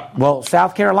bear trap. Well,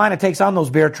 South Carolina takes on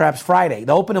those bear traps Friday.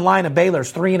 The opening line of Baylor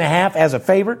is 3.5 as a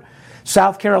favorite.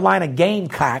 South Carolina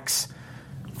Gamecocks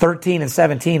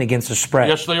 13-17 against the spread.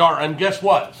 Yes, they are. And guess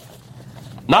what?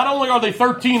 Not only are they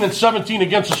 13-17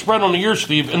 against the spread on the year,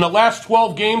 Steve, in the last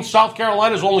 12 games, South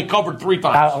Carolina's only covered 3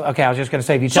 times. Okay, I was just going to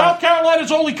say, if you South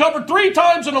Carolina's only covered 3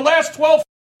 times in the last 12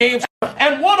 games,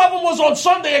 and one of them was on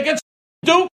Sunday against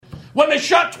Duke when they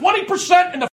shot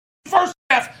 20% in the first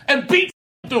half and beat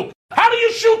Duke. How do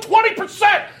you shoot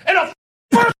 20% in a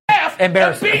first half and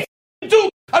beat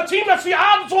Duke, a team that's the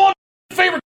odds-on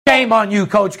favorite? Shame on you,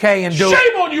 Coach K and Duke.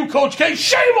 Shame on you, Coach K.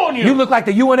 Shame on you. You look like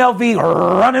the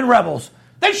UNLV running Rebels.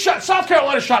 South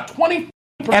Carolina shot 20%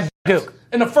 and Duke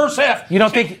in the first half. You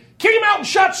don't think... Came out and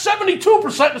shot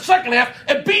 72% in the second half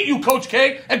and beat you, Coach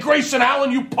K, and Grayson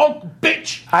Allen, you punk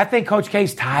bitch. I think Coach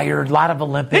K's tired. A lot of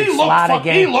Olympics, a lot of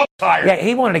games. He looked tired. Yeah,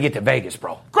 he wanted to get to Vegas,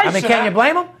 bro. Grayson can you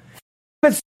blame him?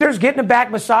 There's getting a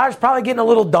back massage, probably getting a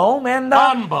little dome, and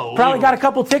Unbelievable. Probably got a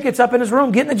couple tickets up in his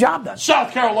room getting the job done.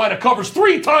 South Carolina covers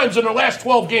 3 times in their last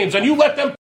 12 games, and you let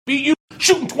them beat you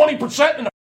shooting 20% in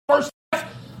the first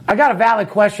half? I got a valid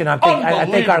question. I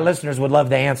think our listeners would love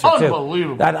the answer, too.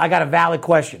 Unbelievable. I got a valid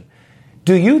question.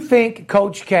 Do you think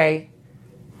Coach K,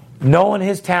 knowing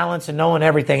his talents and knowing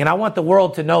everything, and I want the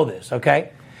world to know this, okay?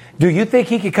 Do you think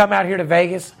he could come out here to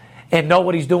Vegas and know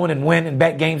what he's doing and win and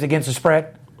bet games against the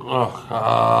spread?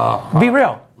 Be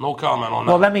real. No comment on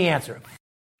that. Well, let me answer.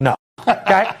 No.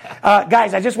 Okay?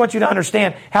 Guys, I just want you to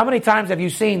understand, how many times have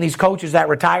you seen these coaches that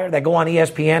retire, that go on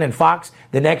ESPN and Fox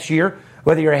the next year,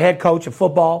 whether you're a head coach of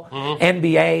football,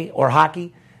 NBA, or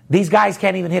hockey? These guys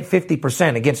can't even hit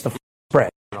 50% against the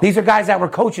spread. These are guys that were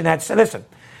coaching that. Listen,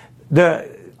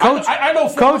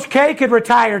 Coach K could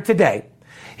retire today.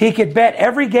 He could bet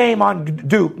every game on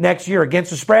Duke next year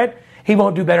against the spread. He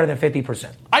won't do better than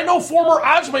 50%. I know former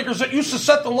odds makers that used to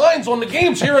set the lines on the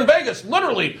games here in Vegas,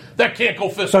 literally, that can't go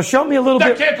 50%. So show me a little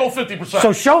bit. That can't go 50%.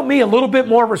 So show me a little bit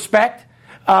more respect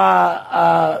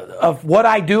of what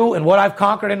I do and what I've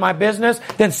conquered in my business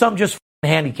than some just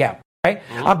handicap. Right?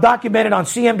 I'm documented on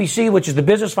CNBC, which is the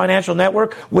Business Financial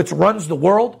Network, which runs the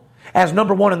world, as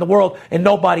number 1 in the world, and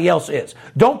nobody else is.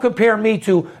 Don't compare me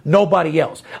to nobody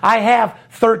else. I have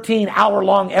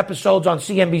 13-hour-long episodes on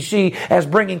CNBC as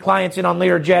bringing clients in on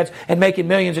Learjets and making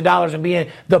millions of dollars and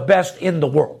being the best in the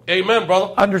world. Amen,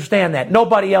 brother. Understand that.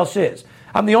 Nobody else is.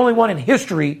 I'm the only one in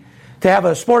history to have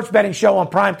a sports betting show on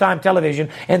primetime television,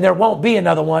 and there won't be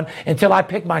another one until I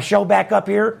pick my show back up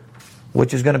here,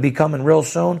 which is going to be coming real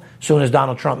soon as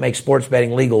Donald Trump makes sports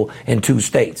betting legal in 2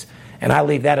 states. And I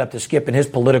leave that up to Skip and his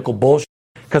political bullshit,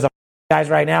 because guys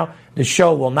right now, the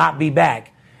show will not be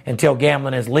back until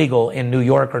gambling is legal in New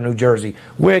York or New Jersey.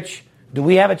 Which, do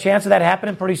we have a chance of that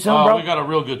happening pretty soon, bro? We got a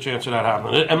real good chance of that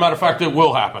happening. As a matter of fact, it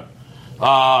will happen.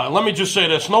 Let me just say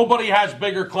this. Nobody has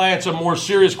bigger clients and more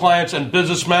serious clients and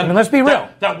businessmen. I mean, let's be real.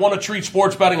 That want to treat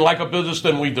sports betting like a business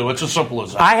than we do. It's as simple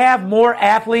as that. I have more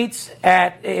athletes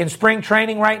in spring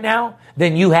training right now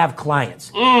than you have clients.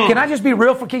 Can I just be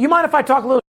real? You mind if I talk a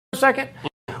little for a second?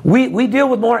 We deal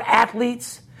with more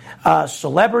athletes,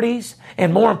 celebrities,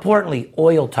 and more importantly,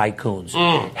 oil tycoons,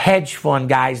 hedge fund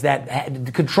guys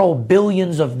that control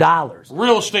billions of dollars.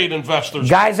 Real estate investors.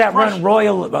 Guys that run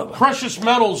precious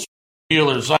metals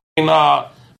dealers. I mean,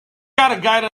 got a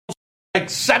guy that owns like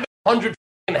 700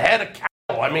 head of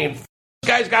cattle. I mean, this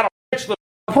guy's got a ranch. The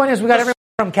point is, we got everyone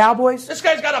from Cowboys. This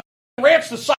guy's got a ranch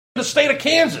the size of the state of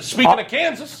Kansas. Speaking of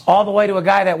Kansas. All the way to a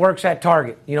guy that works at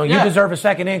Target. You know, you deserve a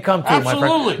second income too, absolutely,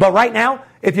 my friend. But right now,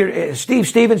 if you're Steve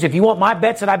Stevens, if you want my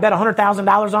bets that I bet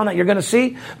 $100,000 on that you're going to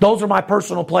see, those are my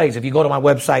personal plays if you go to my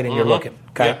website and you're looking.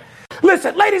 Okay. Yeah.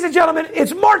 Listen, ladies and gentlemen,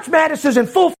 it's March Madness is in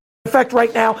full effect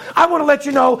right now. I want to let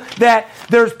you know that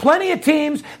there's plenty of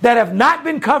teams that have not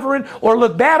been covering or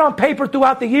look bad on paper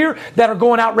throughout the year that are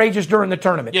going outrageous during the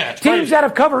tournament. Yeah, teams that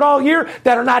have covered all year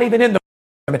that are not even in the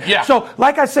tournament. Yeah. So,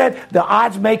 like I said, the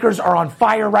odds makers are on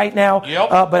fire right now. Yep.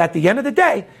 But at the end of the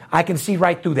day, I can see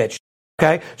right through that shit.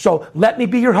 Okay? So let me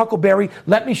be your Huckleberry.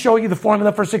 Let me show you the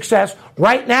formula for success.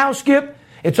 Right now, Skip,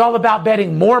 it's all about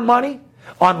betting more money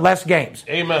on less games.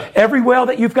 Amen. Every whale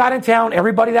that you've got in town,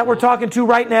 everybody that we're talking to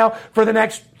right now for the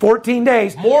next 14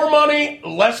 days. More money,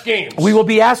 less games. We will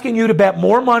be asking you to bet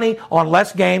more money on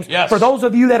less games. Yes. For those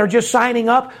of you that are just signing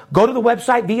up, go to the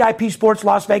website,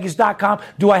 VIPSportsLasVegas.com.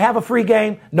 Do I have a free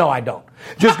game? No, I don't.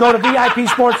 Just go to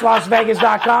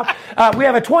VIPSportsLasVegas.com. We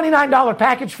have a $29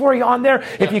 package for you on there.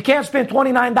 If you can't spend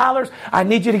 $29, I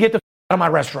need you to get the out of my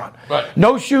restaurant. Right.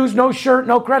 No shoes, no shirt,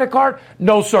 no credit card,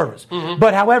 no service. Mm-hmm.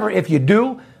 But however, if you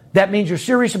do, that means you're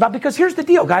serious about, because here's the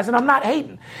deal, guys, and I'm not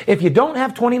hating. If you don't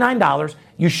have $29,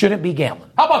 you shouldn't be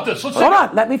gambling. How about this? Hold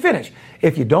on, let me finish.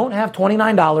 If you don't have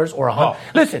 $29 or $100,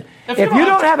 listen, if you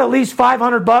don't have at least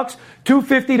 $500,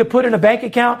 $250 to put in a bank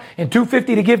account and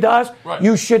 $250 to give to us,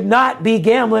 you should not be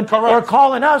gambling or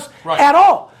calling us at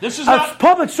all. This is a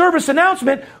public service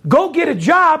announcement. Go get a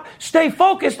job, stay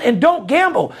focused, and don't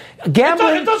gamble.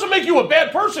 Gambling. It doesn't make you a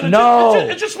bad person.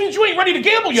 It just means you ain't ready to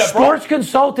gamble yet, bro. Sports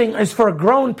consulting is for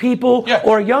grown people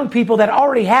or young people that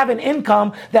already have an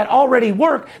income, that already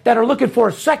work, that are looking for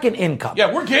a second income.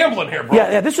 Yeah, we're gambling here, bro.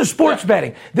 Yeah, this is sports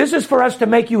betting. This is for us to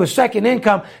make you a second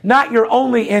income, not your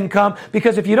only income,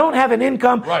 because if you don't have an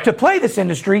income to play this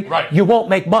industry, you won't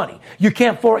make money. You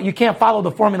can't follow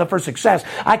the formula for success.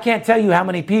 I can't tell you how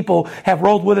many people have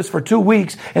rolled with us for 2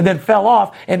 weeks and then fell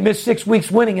off and missed 6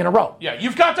 weeks winning in a row. Yeah,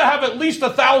 you've got to have at least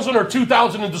 1,000 or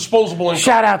 2,000 in disposable income.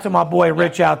 Shout out to my boy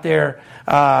Rich out there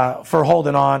for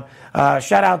holding on.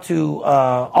 Shout out to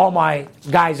all my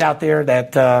guys out there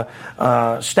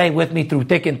that stay with me through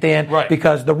thick and thin.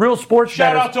 Because the real sports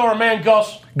Shout out to our man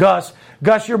Gus.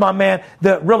 Gus, you're my man.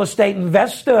 The real estate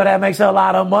investor that makes a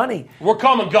lot of money. We're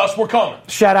coming, Gus. We're coming.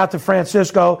 Shout out to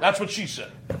Francisco. That's what she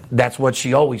said. That's what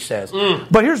she always says.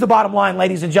 But here's the bottom line,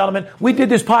 ladies and gentlemen. We did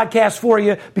this podcast for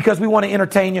you because we want to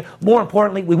entertain you. More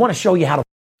importantly, we want to show you how to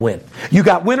win. You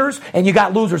got winners and you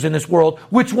got losers in this world.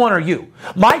 Which one are you?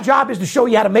 My job is to show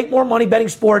you how to make more money betting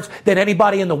sports than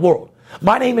anybody in the world.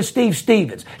 My name is Steve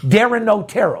Stevens, Darren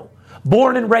Otero.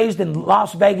 Born and raised in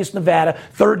Las Vegas, Nevada,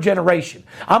 third generation.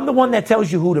 I'm the one that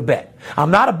tells you who to bet. I'm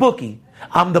not a bookie.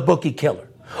 I'm the bookie killer.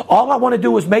 All I want to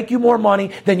do is make you more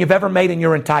money than you've ever made in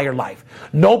your entire life.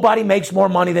 Nobody makes more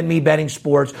money than me betting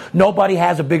sports. Nobody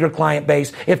has a bigger client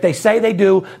base. If they say they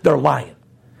do, they're lying.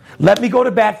 Let me go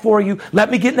to bat for you. Let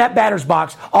me get in that batter's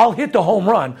box. I'll hit the home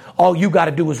run. All you got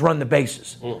to do is run the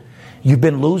bases. You've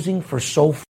been losing for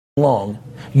so long,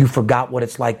 you forgot what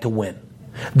it's like to win.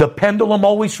 The pendulum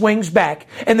always swings back,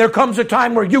 and there comes a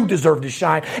time where you deserve to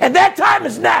shine, and that time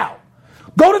is now.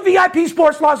 Go to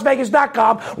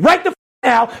VIPSportsLasVegas.com right the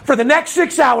now for the next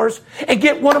 6 hours and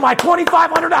get one of my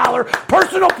 $2,500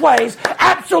 personal plays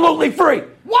absolutely free.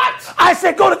 What? I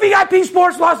said go to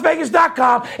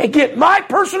VIPSportsLasVegas.com and get my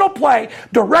personal play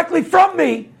directly from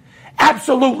me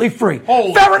absolutely free.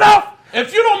 Fair enough?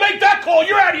 If you don't make that call,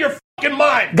 you're out of your fucking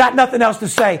mind. Got nothing else to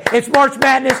say. It's March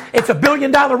Madness. It's $1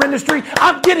 billion industry.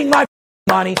 I'm getting my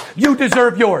money. You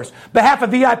deserve yours. Behalf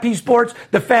of VIP Sports,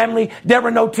 the family,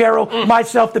 Darren Otero,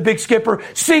 myself, the Big Skipper.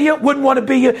 See you. Wouldn't want to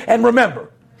be you. And remember,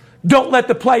 don't let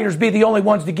the players be the only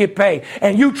ones to get paid.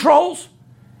 And you trolls,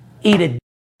 eat it.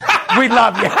 We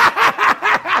love you.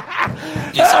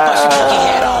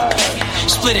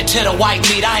 Split it to the white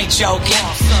meat, I ain't joking.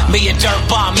 Me and Dirt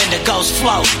Bomb in the ghost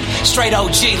flow. Straight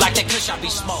OG like that kush I be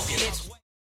smoking.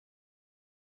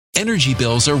 Energy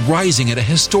bills are rising at a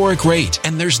historic rate,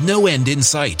 and there's no end in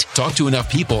sight. Talk to enough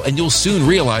people, and you'll soon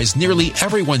realize nearly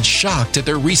everyone's shocked at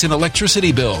their recent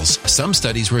electricity bills. Some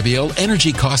studies reveal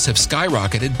energy costs have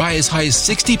skyrocketed by as high as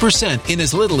 60% in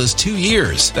as little as 2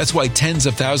 years. That's why tens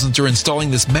of thousands are installing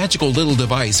this magical little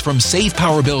device from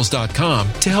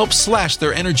SavePowerBills.com to help slash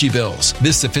their energy bills.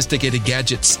 This sophisticated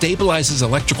gadget stabilizes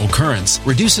electrical currents,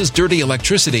 reduces dirty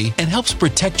electricity, and helps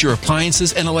protect your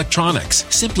appliances and electronics.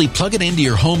 Simply plug it into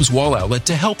your home's wall outlet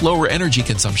to help lower energy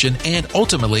consumption and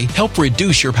ultimately help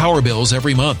reduce your power bills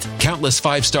every month. Countless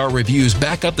 5-star reviews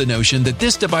back up the notion that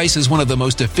this device is one of the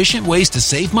most efficient ways to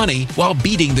save money while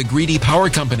beating the greedy power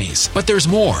companies. But there's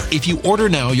more. If you order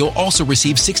now, you'll also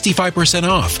receive 65%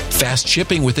 off, fast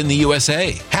shipping within the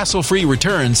USA, hassle-free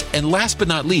returns, and last but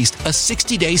not least, a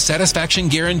 60-day satisfaction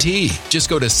guarantee. Just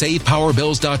go to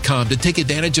SavePowerBills.com to take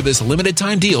advantage of this limited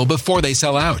time deal before they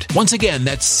sell out. Once again,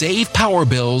 that's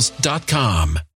SavePowerBills.com.